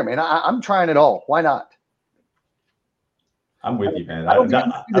 I don't care, man. I'm trying it all. Why not? I'm with you, man. I would do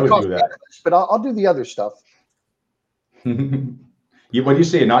that, but I'll do the other stuff. What do you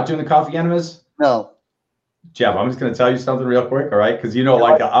say? Not doing the coffee enemas? No. Geoff, I'm just going to tell you something real quick, all right? Because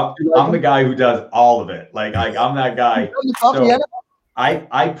I'm the guy who does all of it. Like I'm that guy. So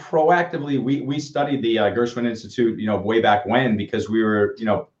I proactively we studied the Gershwin Institute, way back when, because we were,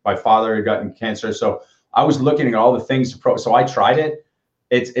 my father had gotten cancer, so I was looking at all the things. So I tried it.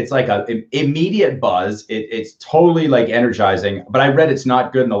 It's like an immediate buzz. It's totally like energizing, but I read it's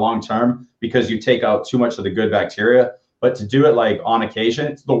not good in the long term because you take out too much of the good bacteria. But to do it like on occasion,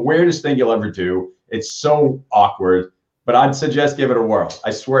 it's the weirdest thing you'll ever do. It's so awkward, but I'd suggest give it a whirl. I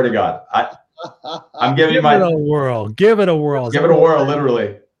swear to God, I'm giving you my give it a whirl. Give it a whirl. Give it a whirl,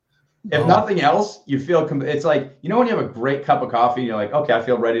 literally. If nothing else, you feel it's like, when you have a great cup of coffee, and you're like, okay, I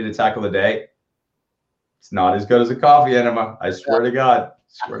feel ready to tackle the day. It's not as good as a coffee enema. I swear to God.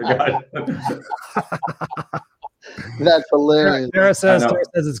 That's hilarious. Sarah says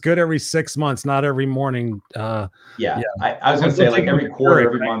it's good every 6 months, not every morning. I was gonna say like every quarter,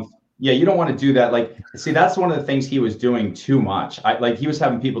 every month. Yeah, you don't want to do that. Like, see, that's one of the things he was doing too much. He was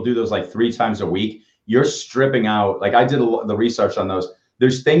having people do those like 3 times a week. You're stripping out. Like, I did the research on those.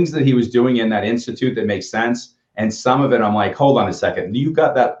 There's things that he was doing in that institute that makes sense, and some of it I'm like, hold on a second. You've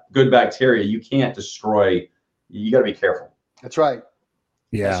got that good bacteria. You can't destroy. You got to be careful. That's right.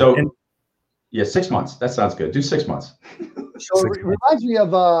 Yeah. So. 6 months. That sounds good. Do 6 months. So it reminds me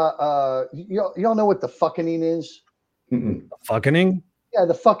of y'all know what the fucking is? Fucking? Yeah,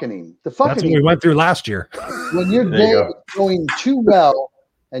 the fucking. That's what we went through last year. When your day is going too well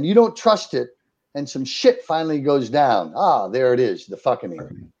and you don't trust it, and some shit finally goes down. There it is. The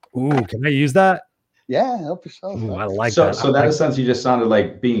fucking. Ooh, can I use that? Yeah, help yourself. Ooh, I like so, that. So that essentially just sounded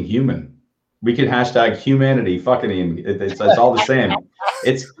like being human. We could hashtag humanity, fucking. It's all the same.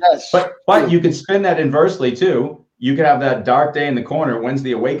 But you could spin that inversely too. You could have that dark day in the corner. When's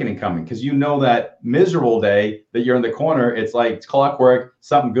the awakening coming? Because that miserable day that you're in the corner, it's like clockwork,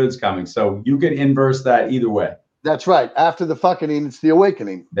 something good's coming. So you could inverse that either way. That's right. After the fucking, it's the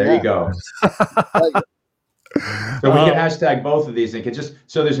awakening. There you go. So we can hashtag both of these. It could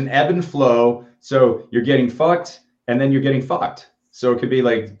so there's an ebb and flow. So you're getting fucked and then you're getting fucked. So it could be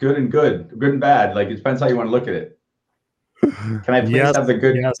like good and bad. Like, it depends how you want to look at it. Can I please Yes, have the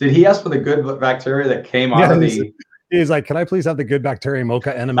good? yes. Did he ask for the good bacteria that came out of the? He's like, can I please have the good bacteria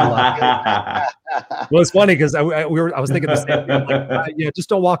mocha enema latte? Well, it's funny because I was thinking the same thing. Like, yeah, just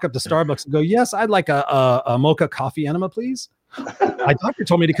don't walk up to Starbucks and go, yes, I'd like a mocha coffee enema, please. My doctor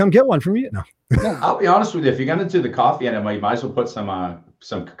told me to come get one from you. No. I'll be honest with you. If you're gonna do the coffee enema, you might as well put some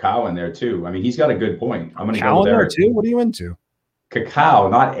cacao in there too. I mean, he's got a good point. I'm gonna go there too. What are you into? Cacao,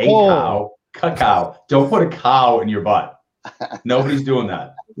 not a cow. Cacao. Don't put a cow in your butt. Nobody's doing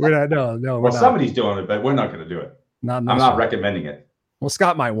that. We're not. No. Well, somebody's doing it, but we're not going to do it. I'm not recommending it. Well,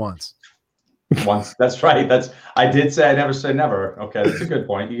 Scott might once. That's right. I did say I never say never. Okay, that's a good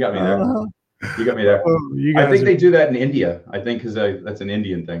point. You got me there. You got me there. I think they do that in India. I think because that's an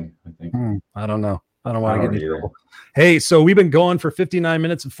Indian thing. I think. I don't know. I don't want to get in trouble. Hey, so we've been going for 59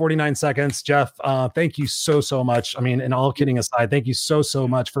 minutes and 49 seconds. Geoff, thank you so much. I mean, and all kidding aside, thank you so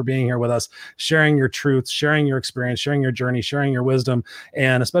much for being here with us, sharing your truth, sharing your experience, sharing your journey, sharing your wisdom,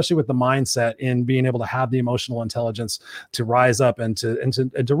 and especially with the mindset in being able to have the emotional intelligence to rise up and to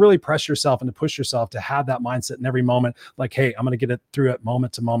really press yourself and to push yourself to have that mindset in every moment. Like, hey, I'm going to get it through it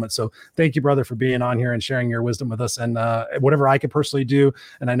moment to moment. So thank you, brother, for being on here and sharing your wisdom with us. And whatever I could personally do,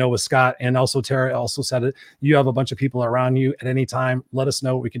 and I know with Scott and also Tara also said it, you have a bunch of people around you at any time. Let us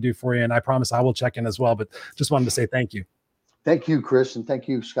know what we can do for you. And I promise I will check in as well, but just wanted to say thank you. Thank you, Chris. And thank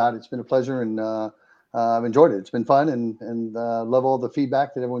you, Scott. It's been a pleasure. And I've enjoyed it. It's been fun and love all the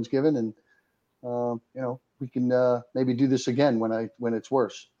feedback that everyone's given. And, we can maybe do this again when it's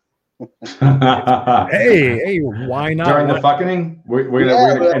worse. hey, why not? During the fucking, we're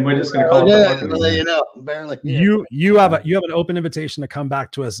just gonna call it the fucking. Barely. You have an open invitation to come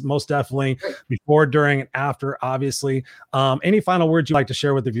back to us, most definitely, before, during, and after, obviously. Any final words you'd like to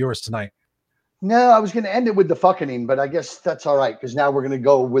share with the viewers tonight? No, I was going to end it with the fucking, but I guess that's all right because now we're going to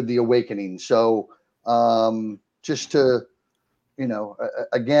go with the awakening. So, just to,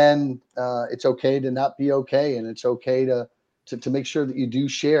 again, it's okay to not be okay, and it's okay to make sure that you do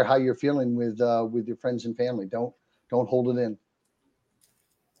share how you're feeling with your friends and family. Don't hold it in.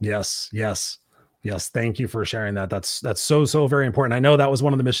 Yes. Thank you for sharing that. That's so very important. I know that was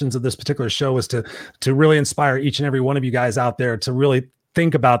one of the missions of this particular show, was to really inspire each and every one of you guys out there to really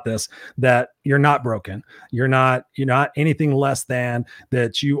think about this, that you're not broken. You're not anything less than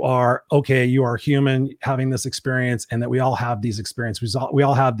that. You are okay. You are human having this experience, and that we all have these experiences. We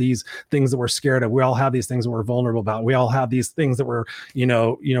all have these things that we're scared of. We all have these things that we're vulnerable about. We all have these things that we're,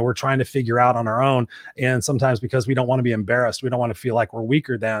 we're trying to figure out on our own. And sometimes because we don't want to be embarrassed, we don't want to feel like we're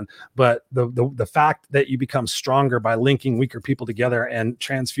weaker than, but the fact that you become stronger by linking weaker people together and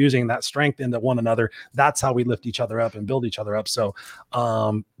transfusing that strength into one another, that's how we lift each other up and build each other up. So,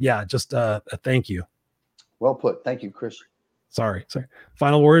 thank you. Well put. Thank you, Chris. Sorry.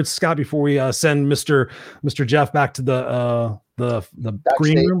 Final words, Scott, before we send Mr. Geoff back to the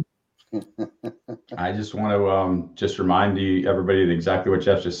green room. I just want to just remind everybody exactly what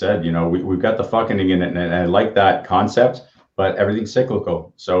Geoff just said. We've got the fucking in it, and I like that concept, but everything's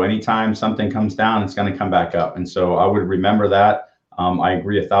cyclical. So anytime something comes down, it's going to come back up. And so I would remember that. I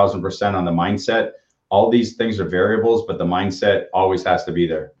agree 1,000% on the mindset. All these things are variables, but the mindset always has to be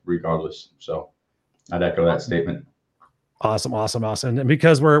there regardless. So I'd echo that statement. Awesome. And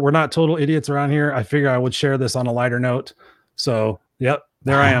because we're not total idiots around here, I figure I would share this on a lighter note. So, yep,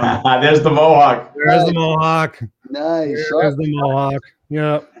 there I am. There's the Mohawk. There's the Mohawk. Nice. There's the Mohawk.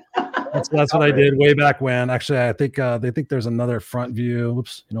 Yep. That's what I did way back when. Actually, I think they think there's another front view.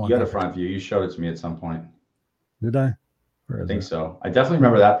 Oops. You got a front view. You showed it to me at some point. Did I? I think so. I definitely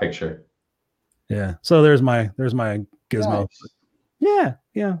remember that picture. Yeah. So there's my gizmo. Nice.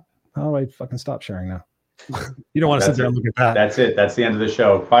 Yeah. How do I fucking stop sharing now? You don't want to sit there and look at that. That's it. That's the end of the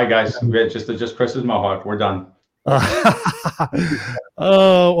show. Bye, guys. Just Chris's Mohawk. We're done.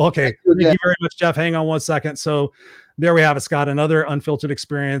 Oh, okay. Thank you very much, Geoff. Hang on 1 second. So there we have it, Scott. Another unfiltered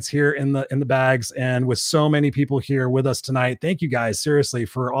experience here in the bags, and with so many people here with us tonight. Thank you guys, seriously,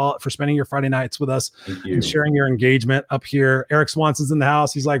 for spending your Friday nights with us and sharing your engagement up here. Eric Swanson's in the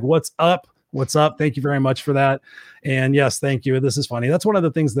house. He's like, "What's up? What's up?" Thank you very much for that. And yes, thank you. This is funny. That's one of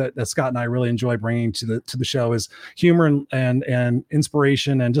the things that Scott and I really enjoy bringing to the show is humor and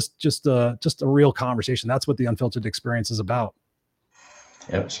inspiration and just a real conversation. That's what the Unfiltered experience is about.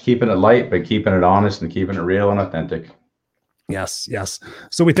 Yep, just keeping it light, but keeping it honest and keeping it real and authentic. Yes.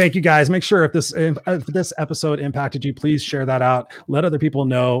 So we thank you guys. Make sure if this episode impacted you, please share that out. Let other people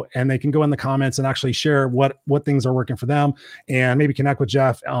know, and they can go in the comments and actually share what things are working for them, and maybe connect with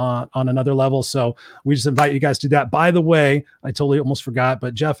Geoff on another level. So we just invite you guys to do that. By the way, I totally almost forgot,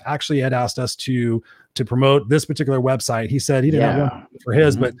 but Geoff actually had asked us to promote this particular website. He said he didn't have one for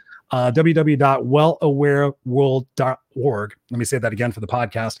his, but www.wellawareworld.org. Let me say that again for the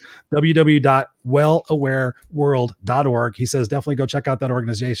podcast, www.wellawareworld.org. He says, definitely go check out that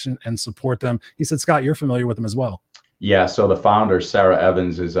organization and support them. He said, Scott, you're familiar with them as well. Yeah, so the founder, Sarah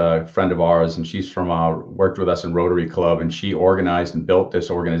Evans, is a friend of ours, and she's from worked with us in Rotary Club, and she organized and built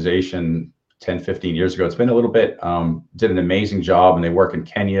this organization 10, 15 years ago. It's been a little bit, did an amazing job, and they work in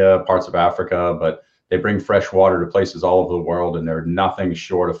Kenya, parts of Africa, but they bring fresh water to places all over the world, and they're nothing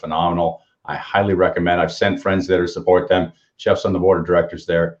short of phenomenal. I highly recommend. I've sent friends there to support them. Geoff's on the board of directors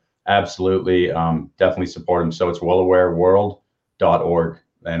there. Absolutely, definitely support them. So it's wellawareworld.org.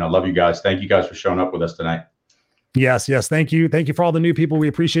 And I love you guys. Thank you guys for showing up with us tonight. Yes. Thank you. Thank you for all the new people. We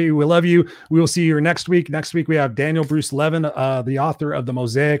appreciate you. We love you. We will see you next week. Next week, we have Daniel Bruce Levin, the author of The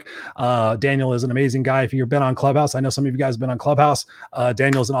Mosaic. Daniel is an amazing guy. If you've been on Clubhouse, I know some of you guys have been on Clubhouse.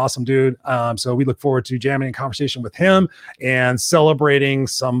 Daniel's an awesome dude. So we look forward to jamming in conversation with him and celebrating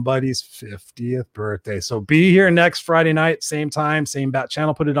somebody's 50th birthday. So be here next Friday night, same time, same bat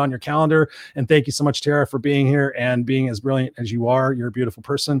channel. Put it on your calendar. And thank you so much, Tara, for being here and being as brilliant as you are. You're a beautiful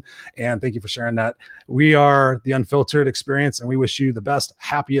person. And thank you for sharing that. We are the Unfiltered experience, and we wish you the best,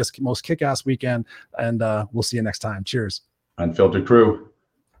 happiest, most kick-ass weekend, and we'll see you next time. Cheers. Unfiltered crew.